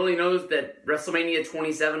 everybody really knows that WrestleMania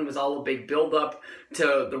 27 was all a big build-up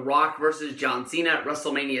to The Rock versus John Cena at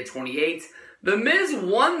WrestleMania 28. The Miz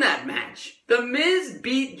won that match. The Miz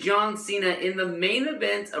beat John Cena in the main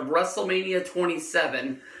event of WrestleMania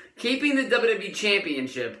 27, keeping the WWE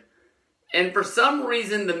Championship. And for some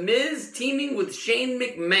reason, The Miz teaming with Shane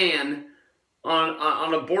McMahon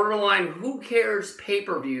on a borderline who cares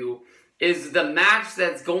pay-per-view is the match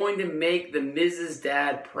that's going to make The Miz's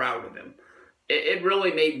dad proud of him. It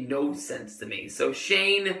really made no sense to me. So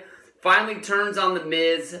Shane finally turns on The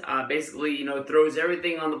Miz, basically, throws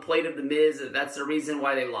everything on the plate of The Miz. That's the reason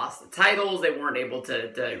why they lost the titles. They weren't able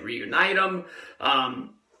to reunite them.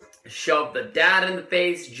 Shoved the dad in the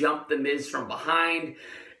face, jumped The Miz from behind.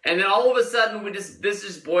 And then all of a sudden, this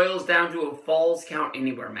just boils down to a Falls Count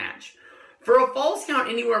Anywhere match. For a Falls Count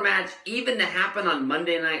Anywhere match, even to happen on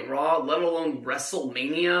Monday Night Raw, let alone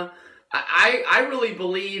WrestleMania, I really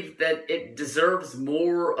believe that it deserves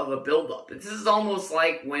more of a build-up. This is almost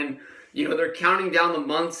like when, they're counting down the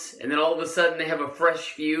months, and then all of a sudden they have a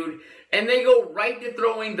fresh feud, and they go right to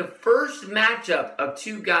throwing the first matchup of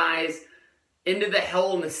two guys into the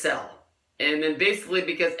Hell in a Cell. And then basically,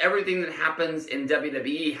 because everything that happens in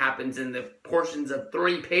WWE happens in the portions of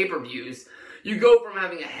 3 pay-per-views, you go from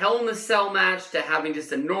having a Hell in a Cell match to having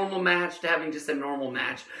just a normal match to having just a normal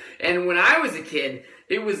match. And when I was a kid,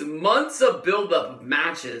 it was months of build-up of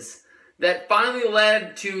matches that finally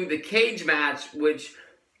led to the cage match, which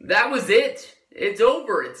that was it. It's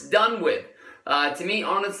over. It's done with. To me,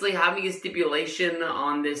 honestly, having a stipulation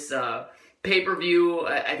on this pay-per-view,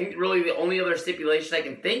 I think really the only other stipulation I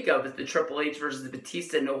can think of is the Triple H versus the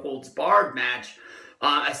Batista No Holds Barred match.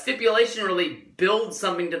 A stipulation really builds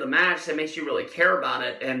something to the match that makes you really care about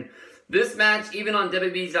it. And this match, even on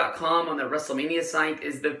WWE.com, on the WrestleMania site,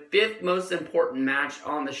 is the 5th most important match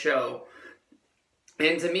on the show.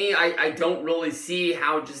 And to me, I don't really see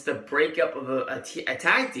how just the breakup of a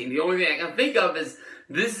tag team. The only thing I can think of is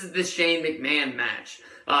this is the Shane McMahon match.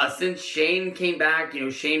 Since Shane came back,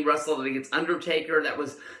 Shane wrestled against Undertaker. That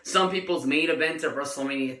was some people's main event of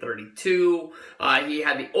WrestleMania 32. He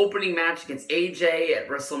had the opening match against AJ at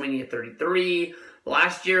WrestleMania 33.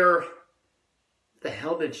 Last year, what the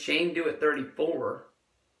hell did Shane do at 34?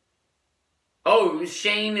 Oh, it was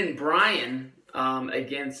Shane and Bryan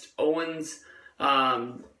against Owens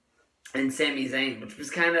and Sami Zayn, which was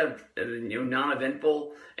kind of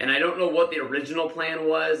non-eventful. And I don't know what the original plan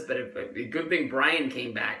was, but a good thing Bryan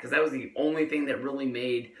came back, because that was the only thing that really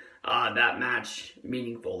made that match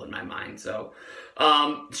meaningful in my mind. So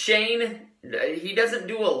Shane, he doesn't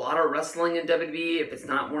do a lot of wrestling in WWE if it's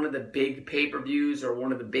not one of the big pay-per-views or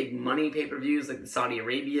one of the big money pay-per-views like the Saudi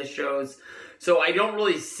Arabia shows. So I don't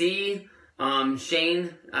really see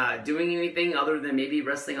Shane doing anything other than maybe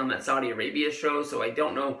wrestling on that Saudi Arabia show. So I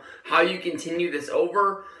don't know how you continue this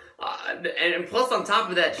over. And plus, on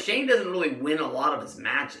top of that, Shane doesn't really win a lot of his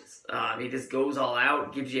matches. He just goes all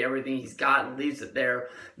out, gives you everything he's got, and leaves it there.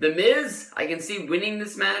 The Miz, I can see winning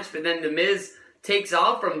this match, but then The Miz takes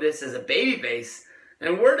off from this as a babyface.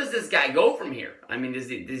 And where does this guy go from here? I mean, does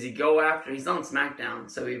he go after... He's on SmackDown,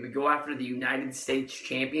 so he would go after the United States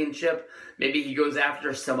Championship. Maybe he goes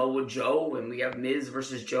after Samoa Joe, and we have Miz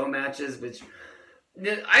versus Joe matches, which...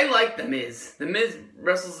 I like The Miz. The Miz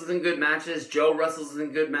wrestles in good matches. Joe wrestles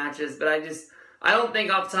in good matches. But I don't think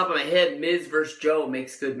off the top of my head Miz versus Joe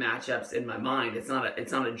makes good matchups in my mind. It's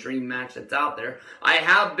not a dream match that's out there. I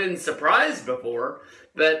have been surprised before,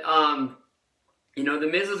 but The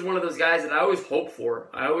Miz is one of those guys that I always hope for.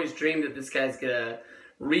 I always dream that this guy's gonna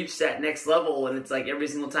reach that next level, and it's like every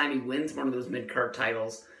single time he wins one of those mid-card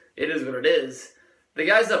titles, it is what it is. The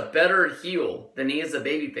guy's a better heel than he is a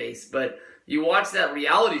babyface, but you watch that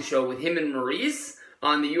reality show with him and Maurice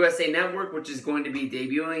on the USA Network, which is going to be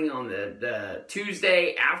debuting on the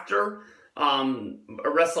Tuesday after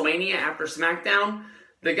WrestleMania, after SmackDown.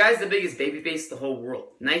 The guy's the biggest babyface in the whole world.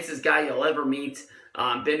 Nicest guy you'll ever meet.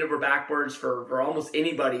 Bend over backwards for almost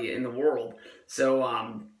anybody in the world. So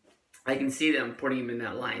I can see them putting him in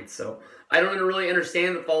that line. So I don't really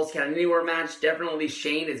understand the Falls Count Anywhere match. Definitely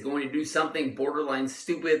Shane is going to do something borderline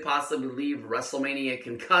stupid, possibly leave WrestleMania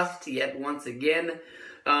concussed yet once again.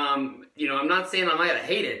 You know, I'm not saying I'm not going to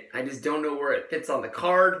hate it. I just don't know where it fits on the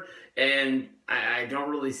card. And I don't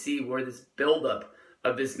really see where this buildup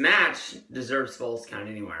of this match deserves Falls Count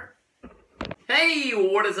Anywhere. Hey,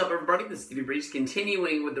 what is up, everybody? This is Stevie Breach,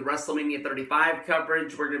 continuing with the WrestleMania 35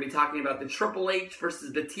 coverage. We're going to be talking about the Triple H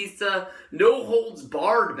versus Batista No Holds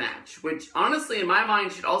Barred match, which honestly, in my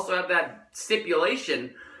mind, should also have that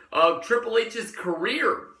stipulation of Triple H's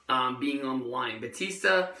career being on the line.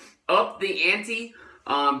 Batista upped the ante,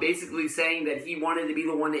 basically saying that he wanted to be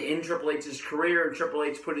the one to end Triple H's career, and Triple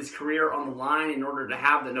H put his career on the line in order to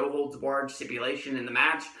have the No Holds Barred stipulation in the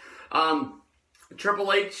match.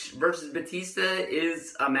 Triple H versus Batista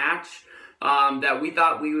is a match that we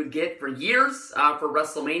thought we would get for years for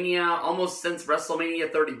WrestleMania, almost since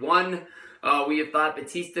WrestleMania 31. We have thought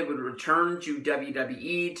Batista would return to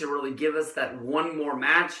WWE to really give us that one more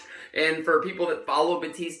match. And for people that follow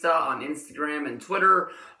Batista on Instagram and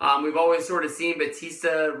Twitter, we've always sort of seen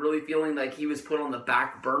Batista really feeling like he was put on the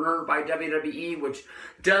back burner by WWE, which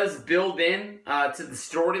does build in to the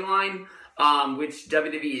storyline which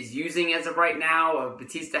WWE is using as of right now, of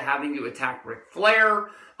Batista having to attack Ric Flair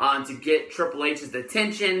to get Triple H's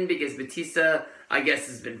attention, because Batista, I guess,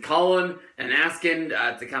 has been calling and asking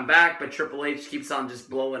to come back, but Triple H keeps on just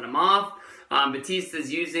blowing him off.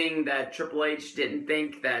 Batista's using that Triple H didn't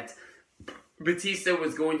think that Batista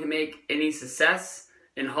was going to make any success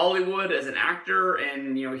in Hollywood as an actor,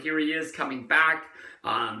 and, you know, here he is coming back.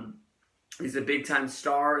 He's a big-time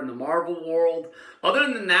star in the Marvel world.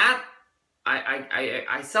 Other than that,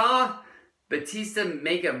 I saw Batista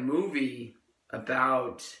make a movie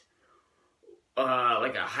about,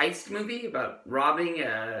 like a heist movie about robbing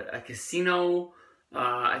a casino.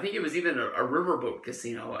 I think it was even a riverboat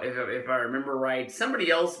casino, if I remember right. Somebody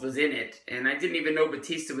else was in it, and I didn't even know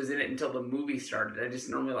Batista was in it until the movie started. I just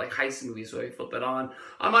normally like heist movies, so I flip it on.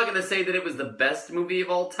 I'm not going to say that it was the best movie of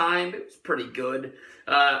all time. It was pretty good.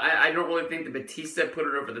 I don't really think that Batista put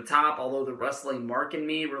it over the top, although the wrestling mark in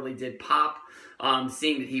me really did pop,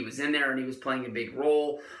 seeing that he was in there and he was playing a big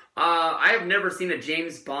role. I have never seen a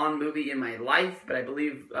James Bond movie in my life, but I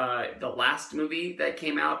believe the last movie that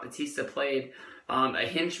came out, Batista played a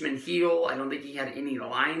henchman heel. I don't think he had any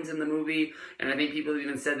lines in the movie, and I think people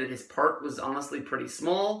even said that his part was honestly pretty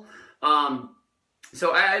small.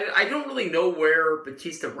 So I don't really know where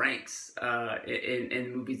Batista ranks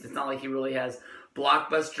in movies. It's not like he really has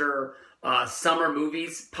blockbuster summer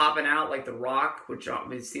movies popping out like The Rock, which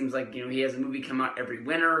it seems like, you know, he has a movie come out every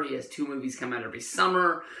winter. He has 2 movies come out every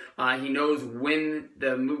summer. He knows when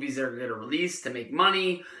the movies are going to release to make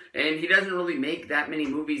money, and he doesn't really make that many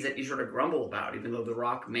movies that you sort of grumble about, even though The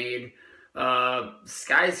Rock made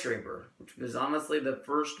Skyscraper, which was honestly the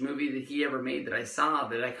first movie that he ever made that I saw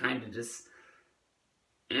that I kind of just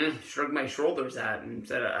shrugged my shoulders at and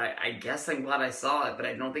said, I guess I'm glad I saw it, but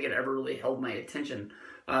I don't think it ever really held my attention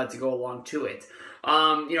to go along to it.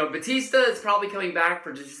 You know, Batista is probably coming back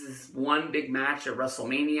for just this one big match at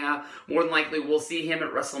WrestleMania. More than likely, we'll see him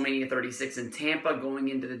at WrestleMania 36 in Tampa going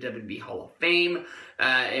into the WWE Hall of Fame,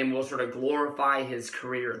 and we'll sort of glorify his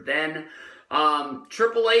career then.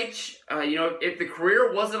 Triple H, you know, if the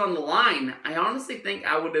career wasn't on the line, I honestly think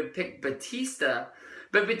I would have picked Batista.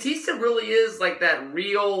 But Batista really is like that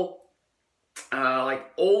real,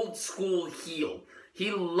 like old school heel.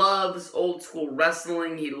 He loves old school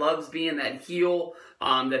wrestling. He loves being that heel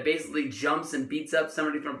that basically jumps and beats up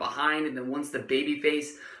somebody from behind, and then once the babyface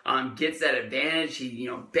gets that advantage, he, you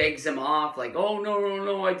know, begs him off like, "Oh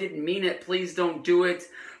no, I didn't mean it. Please don't do it."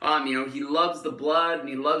 You know, he loves the blood, and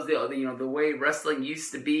he loves the you know, the way wrestling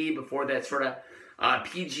used to be before that sort of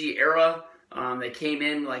PG era. They came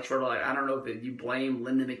in like sort of like, I don't know if you blame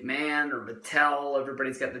Linda McMahon or Mattel.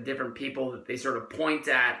 Everybody's got the different people that they sort of point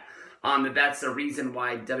at. That's the reason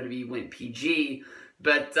why WWE went PG.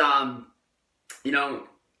 But, you know,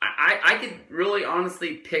 I could really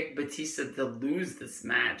honestly pick Batista to lose this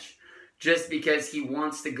match just because he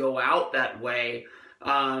wants to go out that way.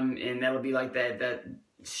 And that'll be like that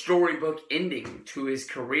storybook ending to his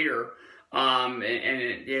career.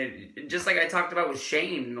 Just like I talked about with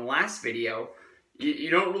Shane in the last video, you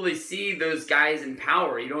don't really see those guys in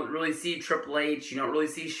power. You don't really see Triple H. You don't really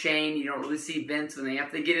see Shane. You don't really see Vince when they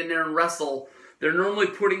have to get in there and wrestle. They're normally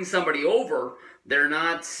putting somebody over. They're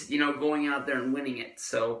not, you know, going out there and winning it.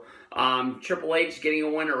 So Triple H getting a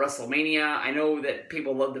win at WrestleMania. I know that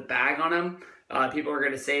people love to bag on him. People are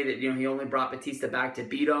going to say that, you know, he only brought Batista back to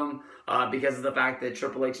beat him because of the fact that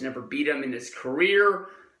Triple H never beat him in his career.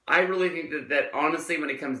 I really think that honestly, when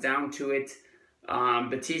it comes down to it,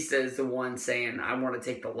 Batista is the one saying, I want to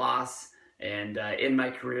take the loss and end my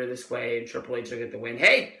career this way, and Triple H will get the win.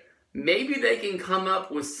 Hey, maybe they can come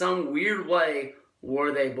up with some weird way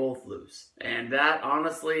where they both lose. And that,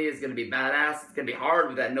 honestly, is going to be badass. It's going to be hard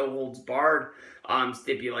with that no-holds-barred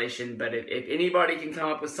stipulation. But if anybody can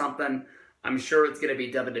come up with something, I'm sure it's going to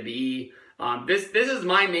be WWE. This is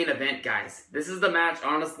my main event, guys. This is the match,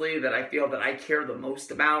 honestly, that I feel that I care the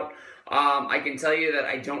most about. I can tell you that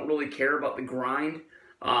I don't really care about the grind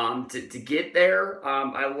to get there.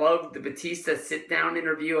 I love the Batista sit-down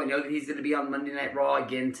interview. I know that he's going to be on Monday Night Raw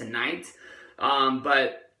again tonight.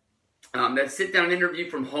 But that sit-down interview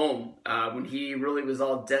from home, when he really was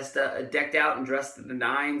all decked out and dressed to the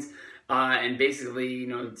nines, and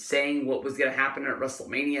basically, saying what was going to happen at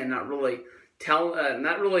WrestleMania and not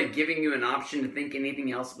really giving you an option to think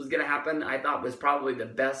anything else was going to happen, I thought was probably the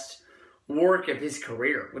best work of his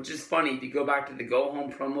career. Which is funny, if you go back to the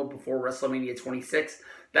go-home promo before WrestleMania 26,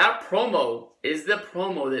 that promo is the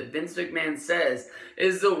promo that Vince McMahon says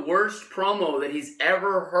is the worst promo that he's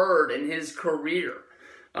ever heard in his career.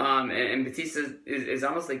 And Batista is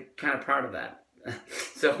honestly kind of proud of that.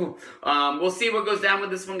 So, we'll see what goes down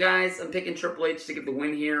with this one, guys. I'm picking Triple H to get the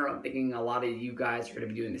win here. I'm thinking a lot of you guys are going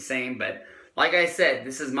to be doing the same. But like I said,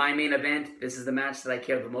 this is my main event. This is the match that I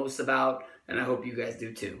care the most about, and I hope you guys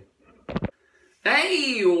do too.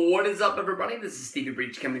 Hey, what is up, everybody? This is Stevie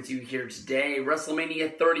Breach coming to you here today.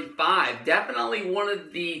 WrestleMania 35, definitely one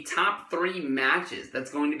of the top 3 matches that's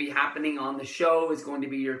going to be happening on the show. Is going to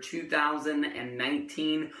be your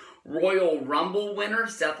 2019 Royal Rumble winner,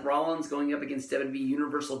 Seth Rollins, going up against WWE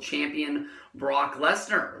Universal Champion Brock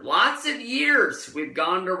Lesnar. Lots of years we've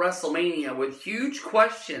gone to WrestleMania with huge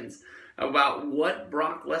questions about what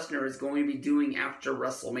Brock Lesnar is going to be doing after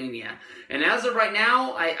WrestleMania. And as of right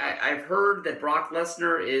now, I've heard that Brock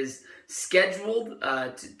Lesnar is scheduled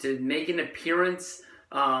to make an appearance,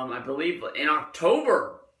 I believe, in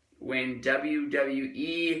October, when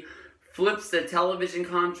WWE flips the television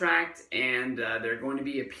contract and they're going to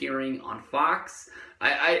be appearing on Fox.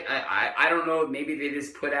 I don't know, maybe they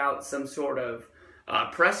just put out some sort of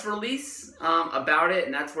press release about it,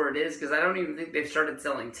 and that's where it is, because I don't even think they've started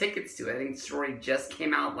selling tickets to it. I think the story just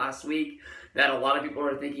came out last week that a lot of people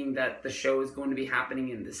are thinking that the show is going to be happening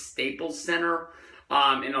in the Staples Center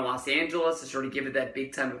in Los Angeles to sort of give it that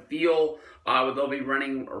big time of feel. They'll be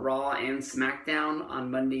running Raw and SmackDown on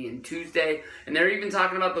Monday and Tuesday, and they're even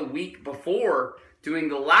talking about the week before doing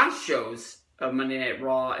the last shows of Monday Night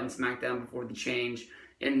Raw and SmackDown before the change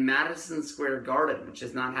in Madison Square Garden, which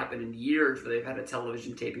has not happened in years where they've had a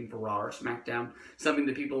television taping for Raw or SmackDown, something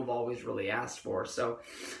that people have always really asked for. So,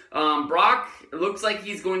 Brock, it looks like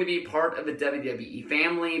he's going to be part of the WWE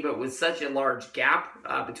family, but with such a large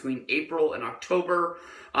gap between April and October,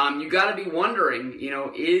 you got to be wondering,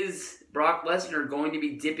 is Brock Lesnar going to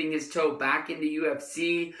be dipping his toe back into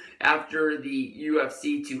UFC after the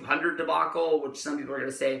UFC 200 debacle, which some people are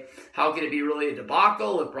going to say, how could it be really a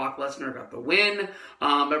debacle if Brock Lesnar got the win?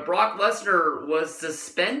 But Brock Lesnar was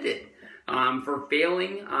suspended for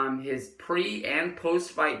failing his pre- and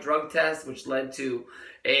post-fight drug test, which led to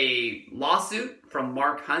a lawsuit from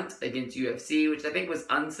Mark Hunt against UFC, which I think was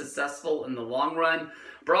unsuccessful in the long run.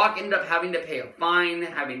 Brock ended up having to pay a fine,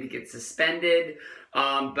 having to get suspended,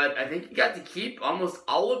 but I think he got to keep almost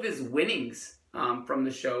all of his winnings from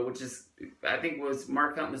the show, which is, I think, was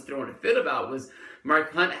Mark Hunt was throwing a fit about, was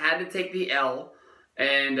Mark Hunt had to take the L,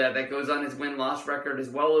 and that goes on his win-loss record, as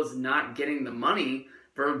well as not getting the money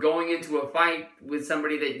for going into a fight with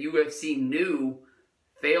somebody that UFC knew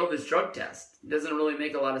failed his drug test. Doesn't really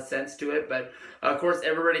make a lot of sense to it, but of course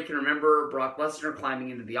everybody can remember Brock Lesnar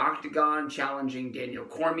climbing into the octagon, challenging Daniel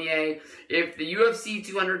Cormier. If the UFC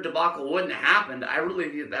 200 debacle wouldn't have happened, I really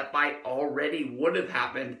think that fight already would have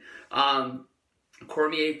happened.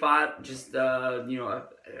 Cormier fought just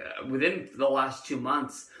within the last 2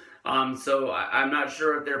 months, so I'm not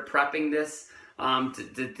sure if they're prepping this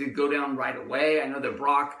to go down right away. I know that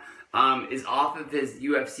Brock is off of his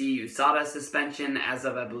UFC USADA suspension as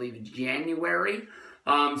of, I believe, January.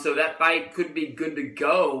 So that fight could be good to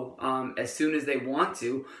go as soon as they want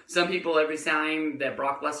to. Some people, every time that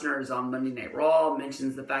Brock Lesnar is on Monday Night Raw,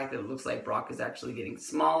 mentions the fact that it looks like Brock is actually getting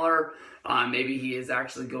smaller. Maybe he is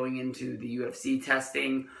actually going into the UFC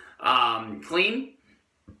testing clean.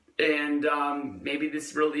 And maybe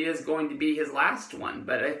this really is going to be his last one.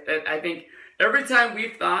 But I think every time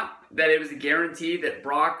we've thought that it was a guarantee that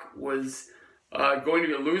Brock was going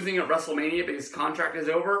to be losing at WrestleMania because his contract is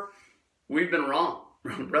over, we've been wrong.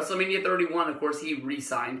 WrestleMania 31, of course, he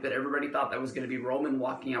re-signed, but everybody thought that was going to be Roman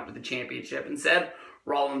walking out with the championship. Instead,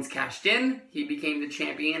 Rollins cashed in, he became the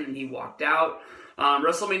champion, and he walked out.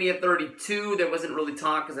 WrestleMania 32, there wasn't really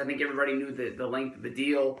talk because I think everybody knew the length of the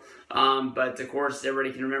deal. But of course,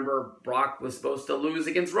 everybody can remember Brock was supposed to lose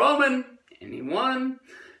against Roman, and he won.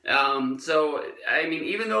 So, I mean,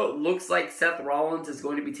 even though it looks like Seth Rollins is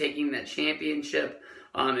going to be taking that championship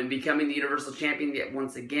and becoming the Universal Champion yet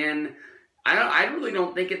once again, I really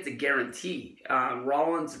don't think it's a guarantee.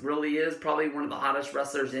 Rollins really is probably one of the hottest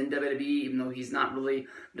wrestlers in WWE, even though he's not really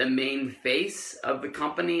the main face of the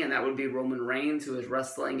company, and that would be Roman Reigns, who is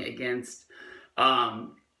wrestling against, I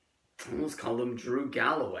almost called him Drew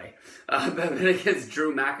Galloway, but against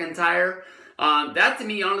Drew McIntyre. That to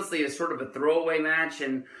me, honestly, is sort of a throwaway match,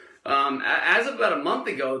 and as of about a month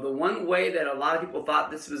ago, the one way that a lot of people thought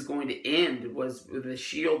this was going to end was with a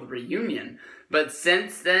Shield reunion. But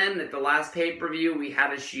since then, at the last pay-per-view, we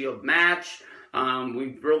had a Shield match.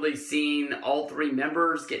 We've really seen all three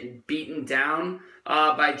members getting beaten down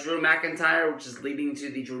by Drew McIntyre, which is leading to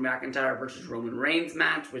the Drew McIntyre versus Roman Reigns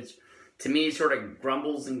match, which to me sort of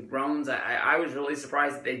grumbles and groans. I was really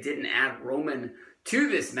surprised that they didn't add Roman to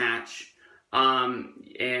this match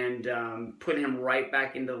and put him right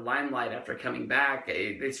back into the limelight after coming back.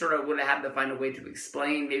 They sort of would have had to find a way to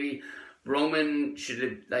explain. Maybe Roman should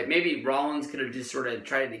have, like, maybe Rollins could have just sort of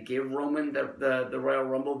tried to give Roman the Royal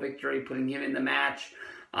Rumble victory, putting him in the match.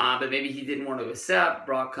 But maybe he didn't want to accept.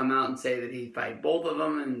 Brock come out and say that he'd fight both of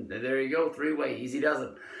them, and there you go, three-way, easy does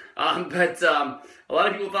it. But a lot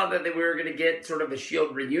of people thought that we were going to get sort of a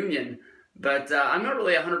Shield reunion, but I'm not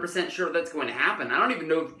really 100% sure that's going to happen. I don't even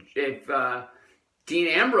know if Dean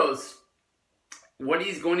Ambrose, what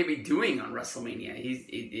he's going to be doing on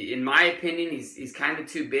WrestleMania. In my opinion, he's kind of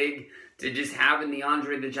too big to just have in the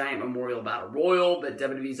Andre the Giant Memorial Battle Royal, but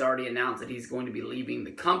WWE's already announced that he's going to be leaving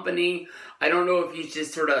the company. I don't know if he's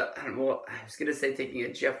just sort of, I was going to say taking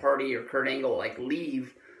a Jeff Hardy or Kurt Angle like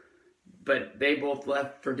leave, but they both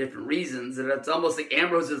left for different reasons. And it's almost like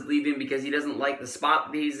Ambrose is leaving because he doesn't like the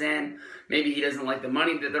spot that he's in. Maybe he doesn't like the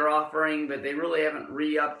money that they're offering, but they really haven't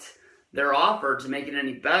re-upped their offer to make it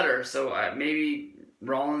any better. So maybe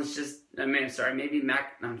Rollins just,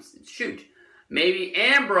 maybe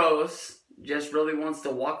Ambrose just really wants to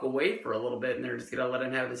walk away for a little bit, and they're just going to let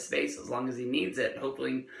him have his space as long as he needs it,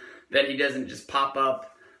 hoping that he doesn't just pop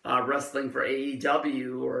up wrestling for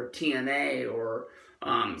AEW or TNA or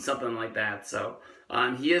something like that. So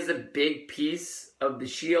he is a big piece of the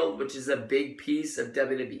Shield, which is a big piece of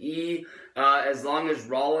WWE. As long as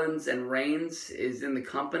Rollins and Reigns is in the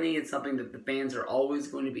company, it's something that the fans are always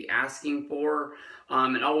going to be asking for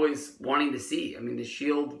and always wanting to see. I mean, the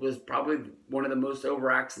Shield was probably one of the most over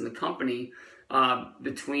acts in the company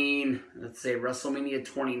between, let's say, WrestleMania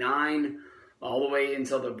 29 all the way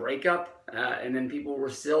until the breakup. And then people were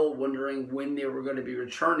still wondering when they were going to be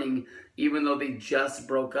returning, even though they just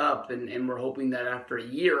broke up. And we're hoping that after a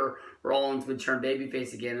year, Rollins would turn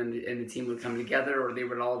babyface again and the team would come together, or they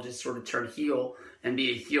would all just sort of turn heel and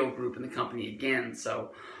be a heel group in the company again.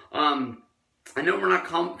 So I know we're not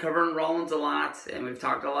covering Rollins a lot, and we've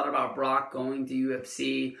talked a lot about Brock going to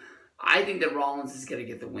UFC. I think that Rollins is going to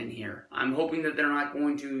get the win here. I'm hoping that they're not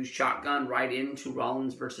going to shotgun right into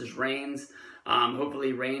Rollins versus Reigns.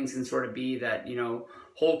 Hopefully Reigns can sort of be that,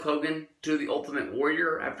 Hulk Hogan to the Ultimate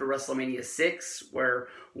Warrior after WrestleMania 6, where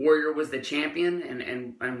Warrior was the champion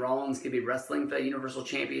and Rollins could be wrestling for the Universal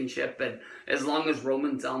Championship. But as long as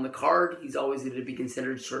Roman's on the card, he's always going to be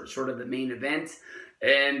considered sort of the main event.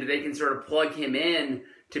 And they can sort of plug him in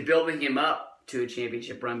to building him up to a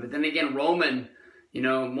championship run. But then again, Roman,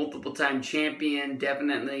 multiple-time champion,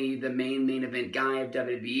 definitely the main event guy of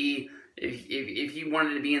WWE. If he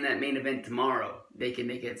wanted to be in that main event tomorrow, they can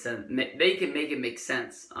make it make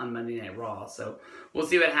sense on Monday Night Raw. So we'll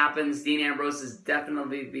see what happens. Dean Ambrose is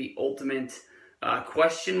definitely the ultimate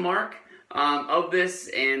question mark of this,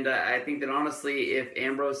 and I think that honestly, if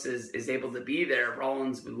Ambrose is able to be there,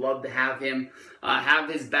 Rollins would love to have him have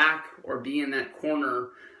his back or be in that corner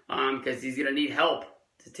because he's going to need help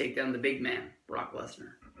to take down the big man, Brock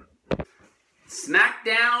Lesnar.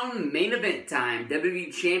 SmackDown main event time.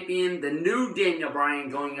 WWE Champion, the new Daniel Bryan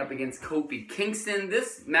going up against Kofi Kingston.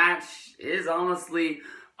 This match is honestly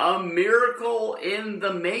a miracle in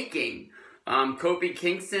the making. Kofi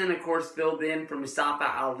Kingston, of course, filled in for Mustafa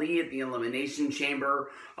Ali at the Elimination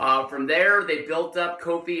Chamber. From there, they built up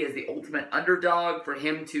Kofi as the ultimate underdog for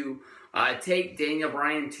him to take Daniel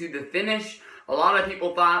Bryan to the finish. A lot of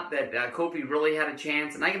people thought that Kofi really had a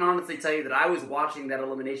chance, and I can honestly tell you that I was watching that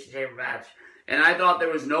Elimination Chamber match, and I thought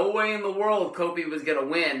there was no way in the world Kofi was going to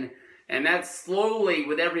win. And that slowly,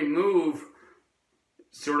 with every move,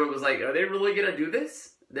 sort of was like, are they really going to do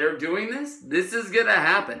this? they're doing this, this is going to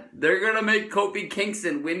happen. They're going to make Kofi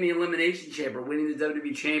Kingston win the Elimination Chamber, winning the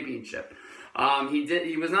WWE Championship.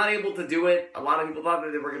 He was not able to do it. A lot of people thought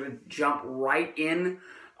that they were going to jump right in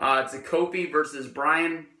to Kofi versus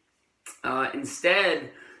Bryan.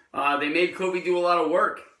 Instead, they made Kofi do a lot of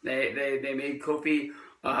work. They made Kofi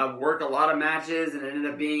work a lot of matches, and it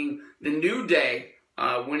ended up being the New Day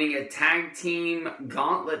winning a tag team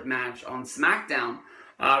gauntlet match on SmackDown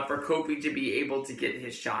for Kofi to be able to get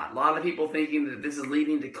his shot. A lot of people thinking that this is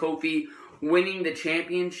leading to Kofi winning the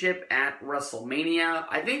championship at WrestleMania.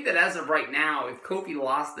 I think that as of right now, if Kofi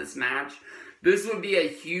lost this match, this would be a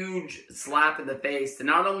huge slap in the face to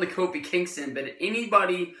not only Kofi Kingston, but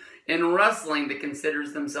anybody in wrestling that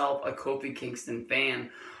considers themselves a Kofi Kingston fan.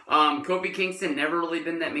 Kofi Kingston never really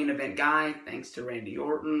been that main event guy, thanks to Randy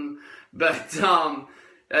Orton. But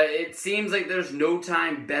it seems like there's no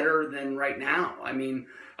time better than right now. I mean,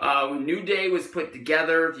 when New Day was put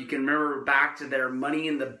together, if you can remember back to their Money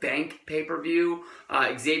in the Bank pay-per-view,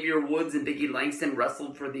 Xavier Woods and Big E Langston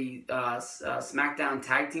wrestled for the SmackDown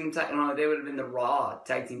tag team title. No, they would have been the Raw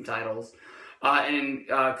tag team titles. And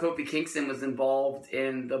Kofi Kingston was involved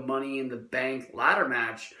in the Money in the Bank ladder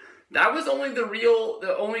match. That was only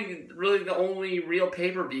the only real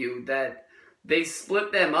pay-per-view that they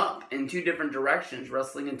split them up in two different directions,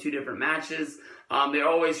 wrestling in two different matches. They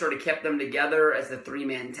always sort of kept them together as a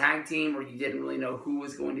three-man tag team where you didn't really know who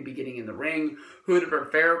was going to be getting in the ring, who to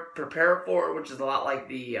prepare for, which is a lot like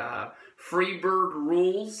the Freebird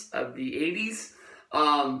rules of the 80s.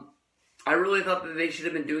 I really thought that they should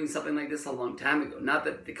have been doing something like this a long time ago. Not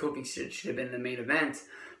that the Kofi should have been the main event,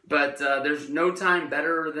 but there's no time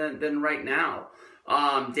better than right now.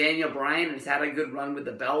 Daniel Bryan has had a good run with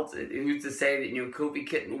the belt. Who's to say that, you know, Kofi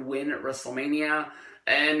couldn't win at WrestleMania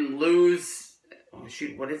and lose? Oh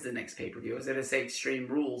shoot, what is the next pay-per-view? I was going to say Extreme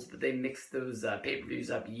Rules, but they mixed those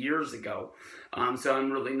pay-per-views up years ago. So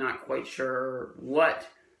I'm really not quite sure what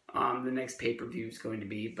the next pay-per-view is going to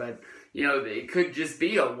be. But, you know, it could just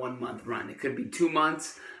be a 1 month run. It could be 2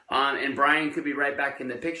 months. And Bryan could be right back in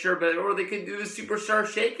the picture. Or they could do the Superstar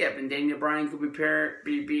Shake-Up and Daniel Bryan could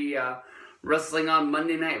be wrestling on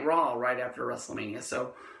Monday Night Raw right after WrestleMania.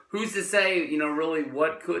 So who's to say, you know, really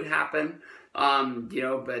what could happen? You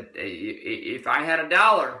know, but if I had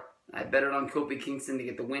 $1, I'd bet it on Kofi Kingston to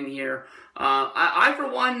get the win here. I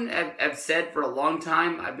for one, have said for a long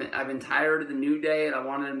time, I've been tired of the New Day, and I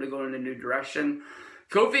wanted him to go in a new direction.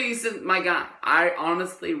 Kofi Kingston, my guy. I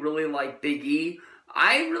honestly really like Big E.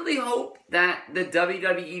 I really hope that the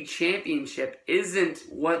WWE Championship isn't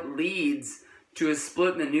what leads to a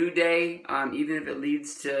split in the New Day, even if it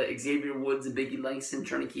leads to Xavier Woods and Big E Langston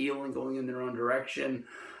turning heel and going in their own direction.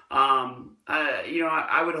 You know,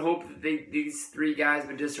 I would hope that these three guys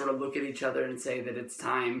would just sort of look at each other and say that it's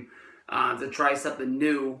time to try something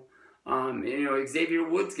new. You know, Xavier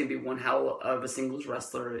Woods can be one hell of a singles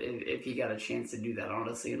wrestler if he got a chance to do that,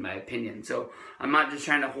 honestly, in my opinion. So I'm not just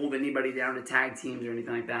trying to hold anybody down to tag teams or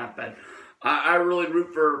anything like that, but I really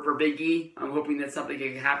root for Big E. I'm hoping that something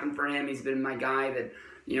can happen for him. He's been my guy that,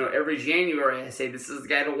 you know, every January I say this is the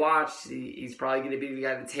guy to watch. He's probably going to be the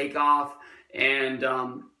guy to take off and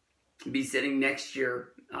be sitting next year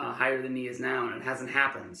higher than he is now, and it hasn't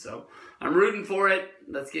happened. So I'm rooting for it.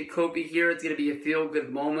 Let's get Kofi here. It's going to be a feel-good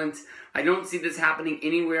moment. I don't see this happening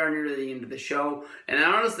anywhere near the end of the show, and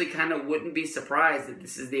I honestly kind of wouldn't be surprised if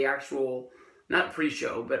this is the actual, not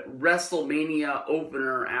pre-show, but WrestleMania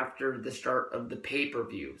opener after the start of the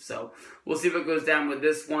pay-per-view. So we'll see what goes down with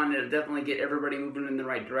this one. It'll definitely get everybody moving in the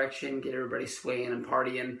right direction, get everybody swaying and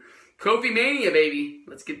partying. Kofi Mania, baby.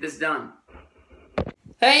 Let's get this done.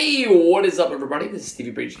 Hey, what is up, everybody? This is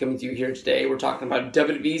Stevie Breach coming to you here today. We're talking about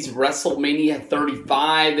WWE's WrestleMania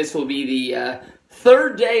 35. This will be the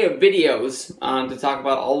third day of videos to talk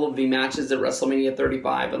about all of the matches at WrestleMania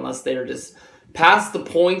 35, unless they are just past the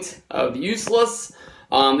point of useless.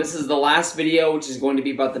 This is the last video, which is going to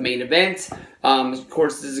be about the main event. Of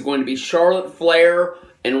course, this is going to be Charlotte Flair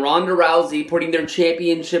and Ronda Rousey putting their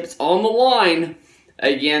championships on the line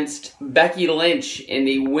against Becky Lynch in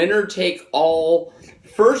the winner-take-all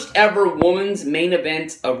first ever women's main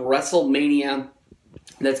event of WrestleMania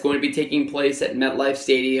that's going to be taking place at MetLife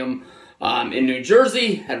Stadium in New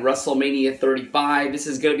Jersey at WrestleMania 35. This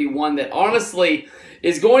is going to be one that honestly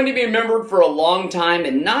is going to be remembered for a long time,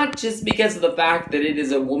 and not just because of the fact that it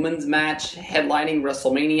is a women's match headlining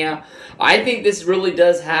WrestleMania. I think this really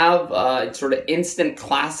does have sort of instant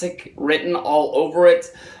classic written all over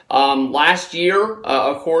it. Last year,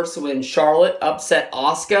 of course, when Charlotte upset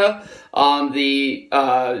Asuka, the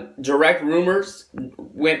direct rumors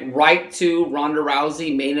went right to Ronda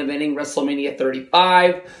Rousey main eventing WrestleMania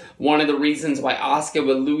 35. one of the reasons why Asuka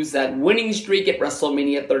would lose that winning streak at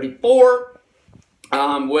WrestleMania 34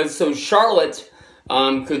 was so Charlotte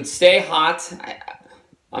could stay hot.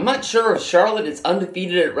 I'm not sure if Charlotte is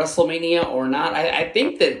undefeated at WrestleMania or not. I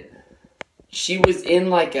think that she was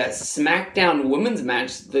in like a SmackDown women's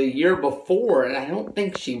match the year before, and I don't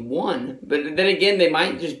think she won. But then again, they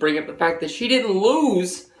might just bring up the fact that she didn't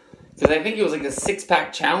lose, because I think it was like a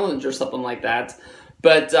six-pack challenge or something like that.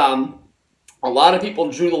 But a lot of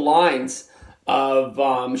people drew the lines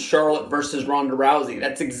of Charlotte versus Ronda Rousey.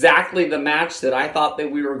 That's exactly the match that I thought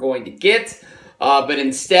that we were going to get. But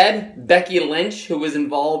instead, Becky Lynch, who was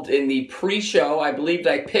involved in the pre-show, I believed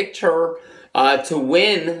I picked her to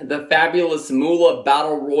win the Fabulous Moolah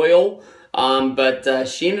Battle Royal, but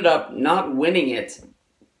she ended up not winning it,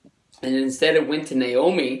 and instead it went to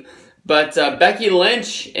Naomi. But Becky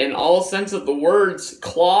Lynch, in all sense of the words,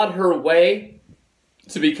 clawed her way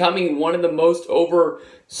to becoming one of the most over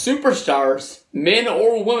superstars, men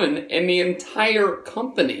or women, in the entire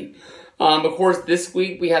company. Of course, this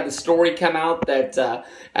week we had the story come out that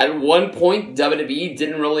at one point WWE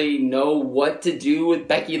didn't really know what to do with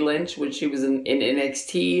Becky Lynch when she was in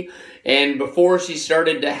NXT, and before she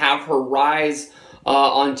started to have her rise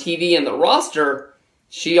on TV and the roster,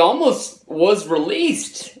 she almost was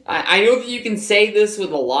released. I know that you can say this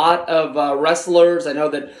with a lot of wrestlers. I know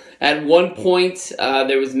that at one point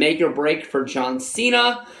there was make or break for John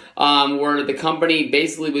Cena, where the company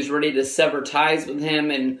basically was ready to sever ties with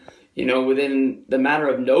him, and you know, within the matter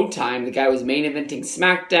of no time, the guy was main eventing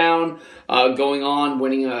SmackDown, going on,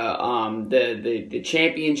 winning the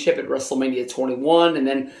championship at WrestleMania 21, and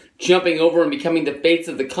then jumping over and becoming the face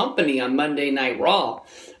of the company on Monday Night Raw.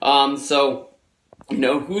 So, you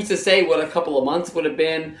know, who's to say what a couple of months would have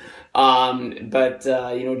been? But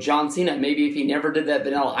you know, John Cena, maybe if he never did that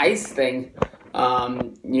Vanilla Ice thing,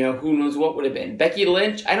 you know, who knows what would have been. Becky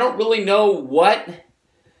Lynch, I don't really know what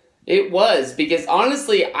it was, because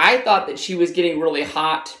honestly, I thought that she was getting really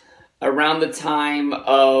hot around the time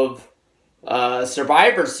of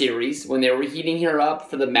Survivor Series, when they were heating her up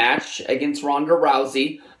for the match against Ronda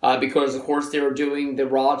Rousey, because of course they were doing the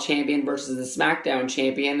Raw champion versus the SmackDown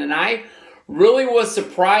champion, and I really was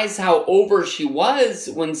surprised how over she was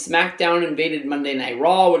when SmackDown invaded Monday Night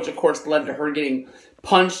Raw, which of course led to her getting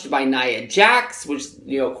punched by Nia Jax, which,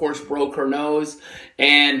 you know, of course broke her nose.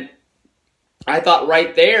 And I thought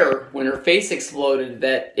right there, when her face exploded,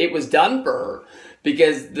 that it was done for her,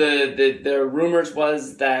 because the rumors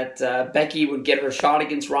was that Becky would get her shot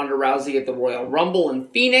against Ronda Rousey at the Royal Rumble in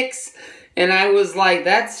Phoenix, and I was like,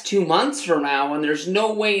 that's 2 months from now, and there's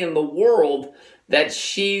no way in the world that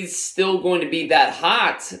she's still going to be that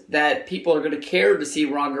hot that people are going to care to see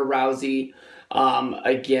Ronda Rousey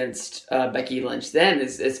against Becky Lynch then,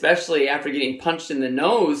 especially after getting punched in the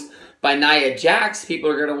nose by Nia Jax. People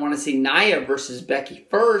are going to want to see Nia versus Becky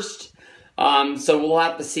first. So we'll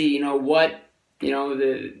have to see, you know, what, you know,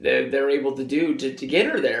 they're able to do to get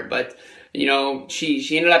her there. But, you know,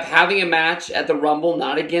 she ended up having a match at the Rumble,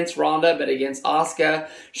 not against Ronda, but against Asuka.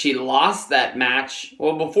 She lost that match.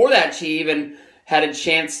 Well, before that, she even had a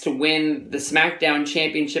chance to win the SmackDown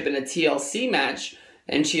Championship in a TLC match,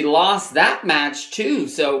 and she lost that match too.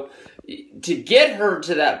 So to get her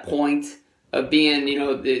to that point of being, you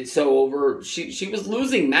know, so over, she was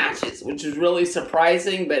losing matches, which was really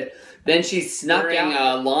surprising. But then she snuck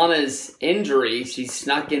out Lana's injury. She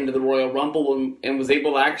snuck into the Royal Rumble and was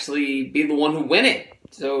able to actually be the one who win it.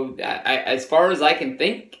 So as far as I can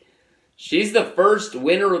think, she's the first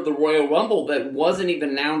winner of the Royal Rumble that wasn't even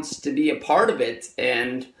announced to be a part of it.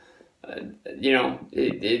 And you know,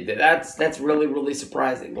 that's really, really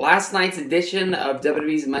surprising. Last night's edition of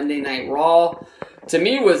WWE's Monday Night Raw, to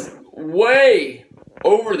me, was way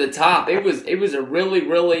over the top. It was a really,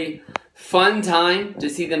 really fun time to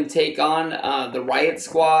see them take on the Riot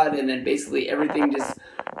Squad, and then basically everything just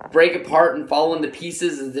break apart and fall into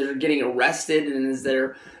pieces as they're getting arrested and as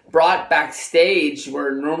they're brought backstage,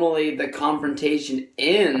 where normally the confrontation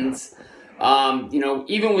ends. You know,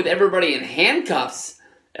 even with everybody in handcuffs,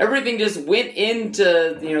 everything just went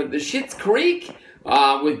into, you know, the Schitt's Creek,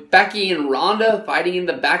 with Becky and Ronda fighting in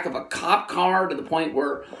the back of a cop car to the point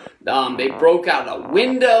where they broke out a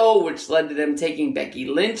window, which led to them taking Becky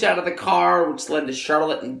Lynch out of the car, which led to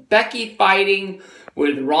Charlotte and Becky fighting,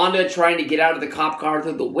 with Ronda trying to get out of the cop car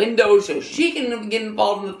through the window so she can get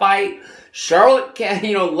involved in the fight. Charlotte,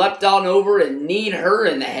 you know, leapt on over and kneed her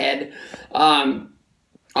in the head.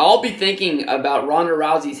 I'll be thinking about Ronda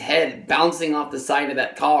Rousey's head bouncing off the side of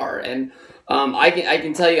that car. And I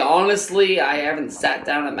can tell you honestly, I haven't sat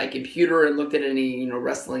down at my computer and looked at any, you know,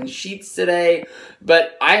 wrestling sheets today,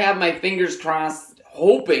 but I have my fingers crossed.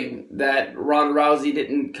 hoping that Ronda Rousey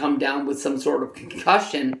didn't come down with some sort of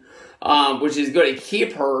concussion, which is going to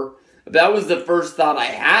keep her. That was the first thought I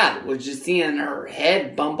had, was just seeing her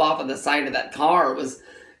head bump off of the side of that car. Was,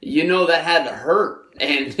 that had to hurt.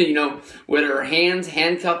 And, with her hands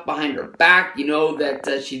handcuffed behind her back,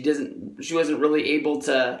 that she wasn't really able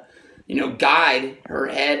to, guide her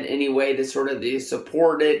head anyway to sort of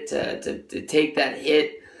support it, to take that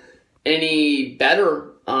hit any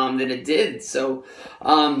better than it did. So,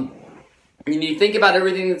 when you think about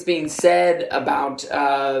everything that's being said about,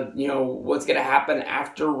 what's going to happen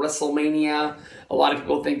after WrestleMania, a lot of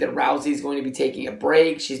people think that Rousey's going to be taking a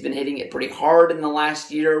break. She's been hitting it pretty hard in the last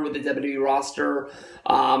year with the WWE roster.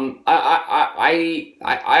 I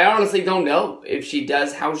honestly don't know if she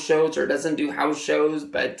does house shows or doesn't do house shows,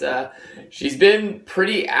 but she's been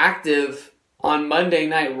pretty active on Monday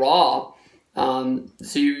Night Raw.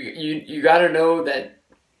 So you got to know that,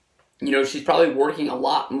 she's probably working a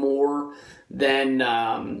lot more than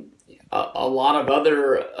a lot of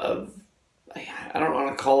other I don't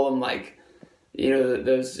want to call them like,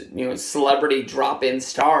 those, celebrity drop-in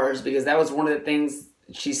stars, because that was one of the things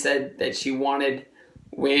she said that she wanted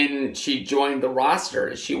when she joined the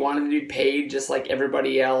roster. She wanted to be paid just like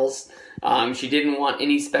everybody else. She didn't want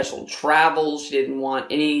any special travel. She didn't want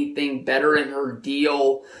anything better in her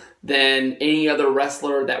deal than any other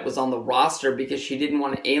wrestler that was on the roster, because she didn't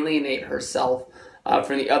want to alienate herself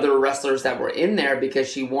from the other wrestlers that were in there, because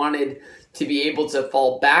she wanted to be able to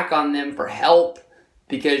fall back on them for help,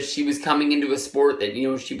 because she was coming into a sport that,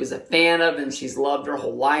 she was a fan of and she's loved her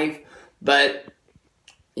whole life. But,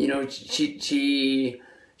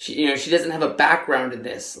 she doesn't have a background in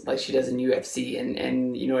this like she does in UFC.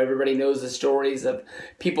 And everybody knows the stories of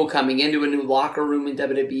people coming into a new locker room in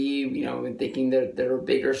WWE, and thinking that they're a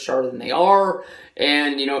bigger star than they are,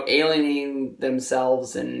 and, alienating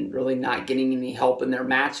themselves and really not getting any help in their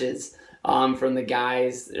matches from the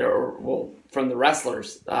guys, from the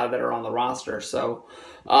wrestlers that are on the roster. So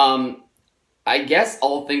I guess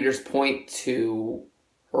all fingers point to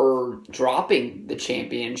her dropping the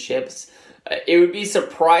championships. It would be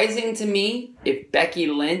surprising to me if Becky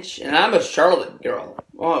Lynch, and I'm a Charlotte girl.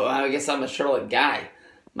 Well, I guess I'm a Charlotte guy.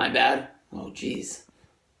 My bad. Oh, jeez.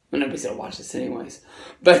 Nobody's going to watch this anyways.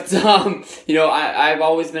 But, I've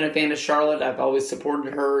always been a fan of Charlotte. I've always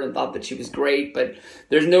supported her and thought that she was great. But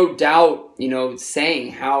there's no doubt,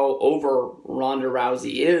 saying how over Ronda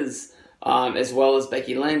Rousey is, as well as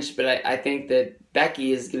Becky Lynch. But I think that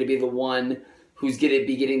Becky is going to be the one who's going to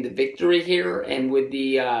be getting the victory here. And with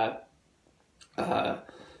the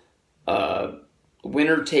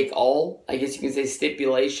winner take all, I guess you can say,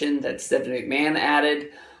 stipulation that Stephanie McMahon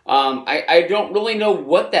added, I don't really know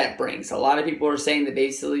what that brings. A lot of people are saying that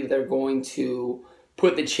basically they're going to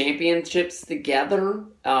put the championships together.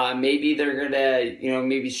 Maybe they're going to,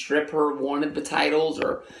 maybe strip her of one of the titles,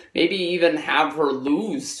 or maybe even have her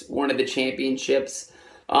lose one of the championships.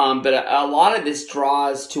 But a lot of this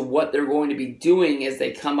draws to what they're going to be doing as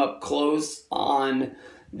they come up close on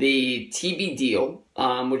the TV deal,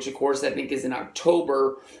 which of course I think is in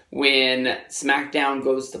October when SmackDown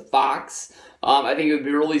goes to Fox. I think it would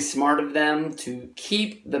be really smart of them to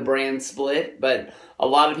keep the brand split, but a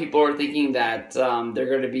lot of people are thinking that they're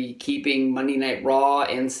going to be keeping Monday Night Raw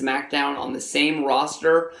and SmackDown on the same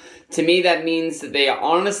roster. To me, that means that they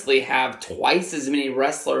honestly have twice as many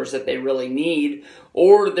wrestlers that they really need,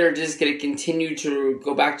 or they're just going to continue to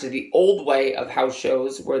go back to the old way of house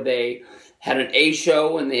shows where they had an A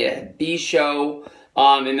show and they had a B show,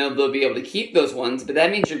 and they'll be able to keep those ones. But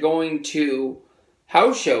that means you're going to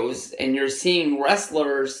house shows and you're seeing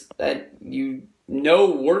wrestlers that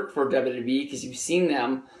work for WWE because you've seen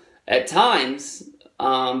them at times,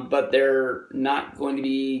 but they're not going to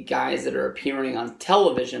be guys that are appearing on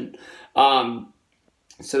television.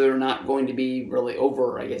 So they're not going to be really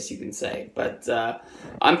over, I guess you can say. But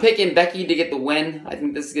I'm picking Becky to get the win. I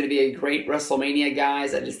think this is going to be a great WrestleMania,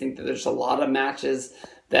 guys. I just think that there's a lot of matches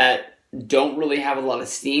that don't really have a lot of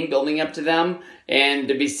steam building up to them. And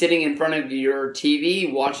to be sitting in front of your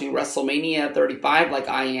TV watching WrestleMania 35 like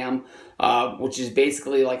I am, which is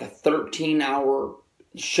basically like a 13-hour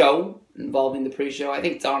show involving the pre-show. I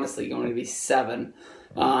think it's honestly going to be 7.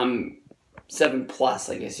 7 plus,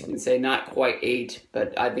 I guess you can say. Not quite 8,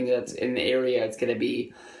 but I think that's in the area it's going to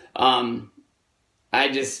be. I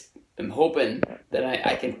just am hoping that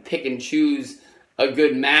I can pick and choose a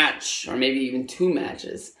good match, or maybe even 2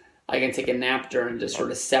 matches. I can take a nap during and just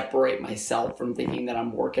sort of separate myself from thinking that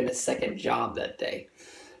I'm working a second job that day.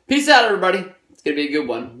 Peace out, everybody. It's going to be a good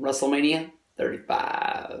one. WrestleMania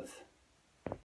 35.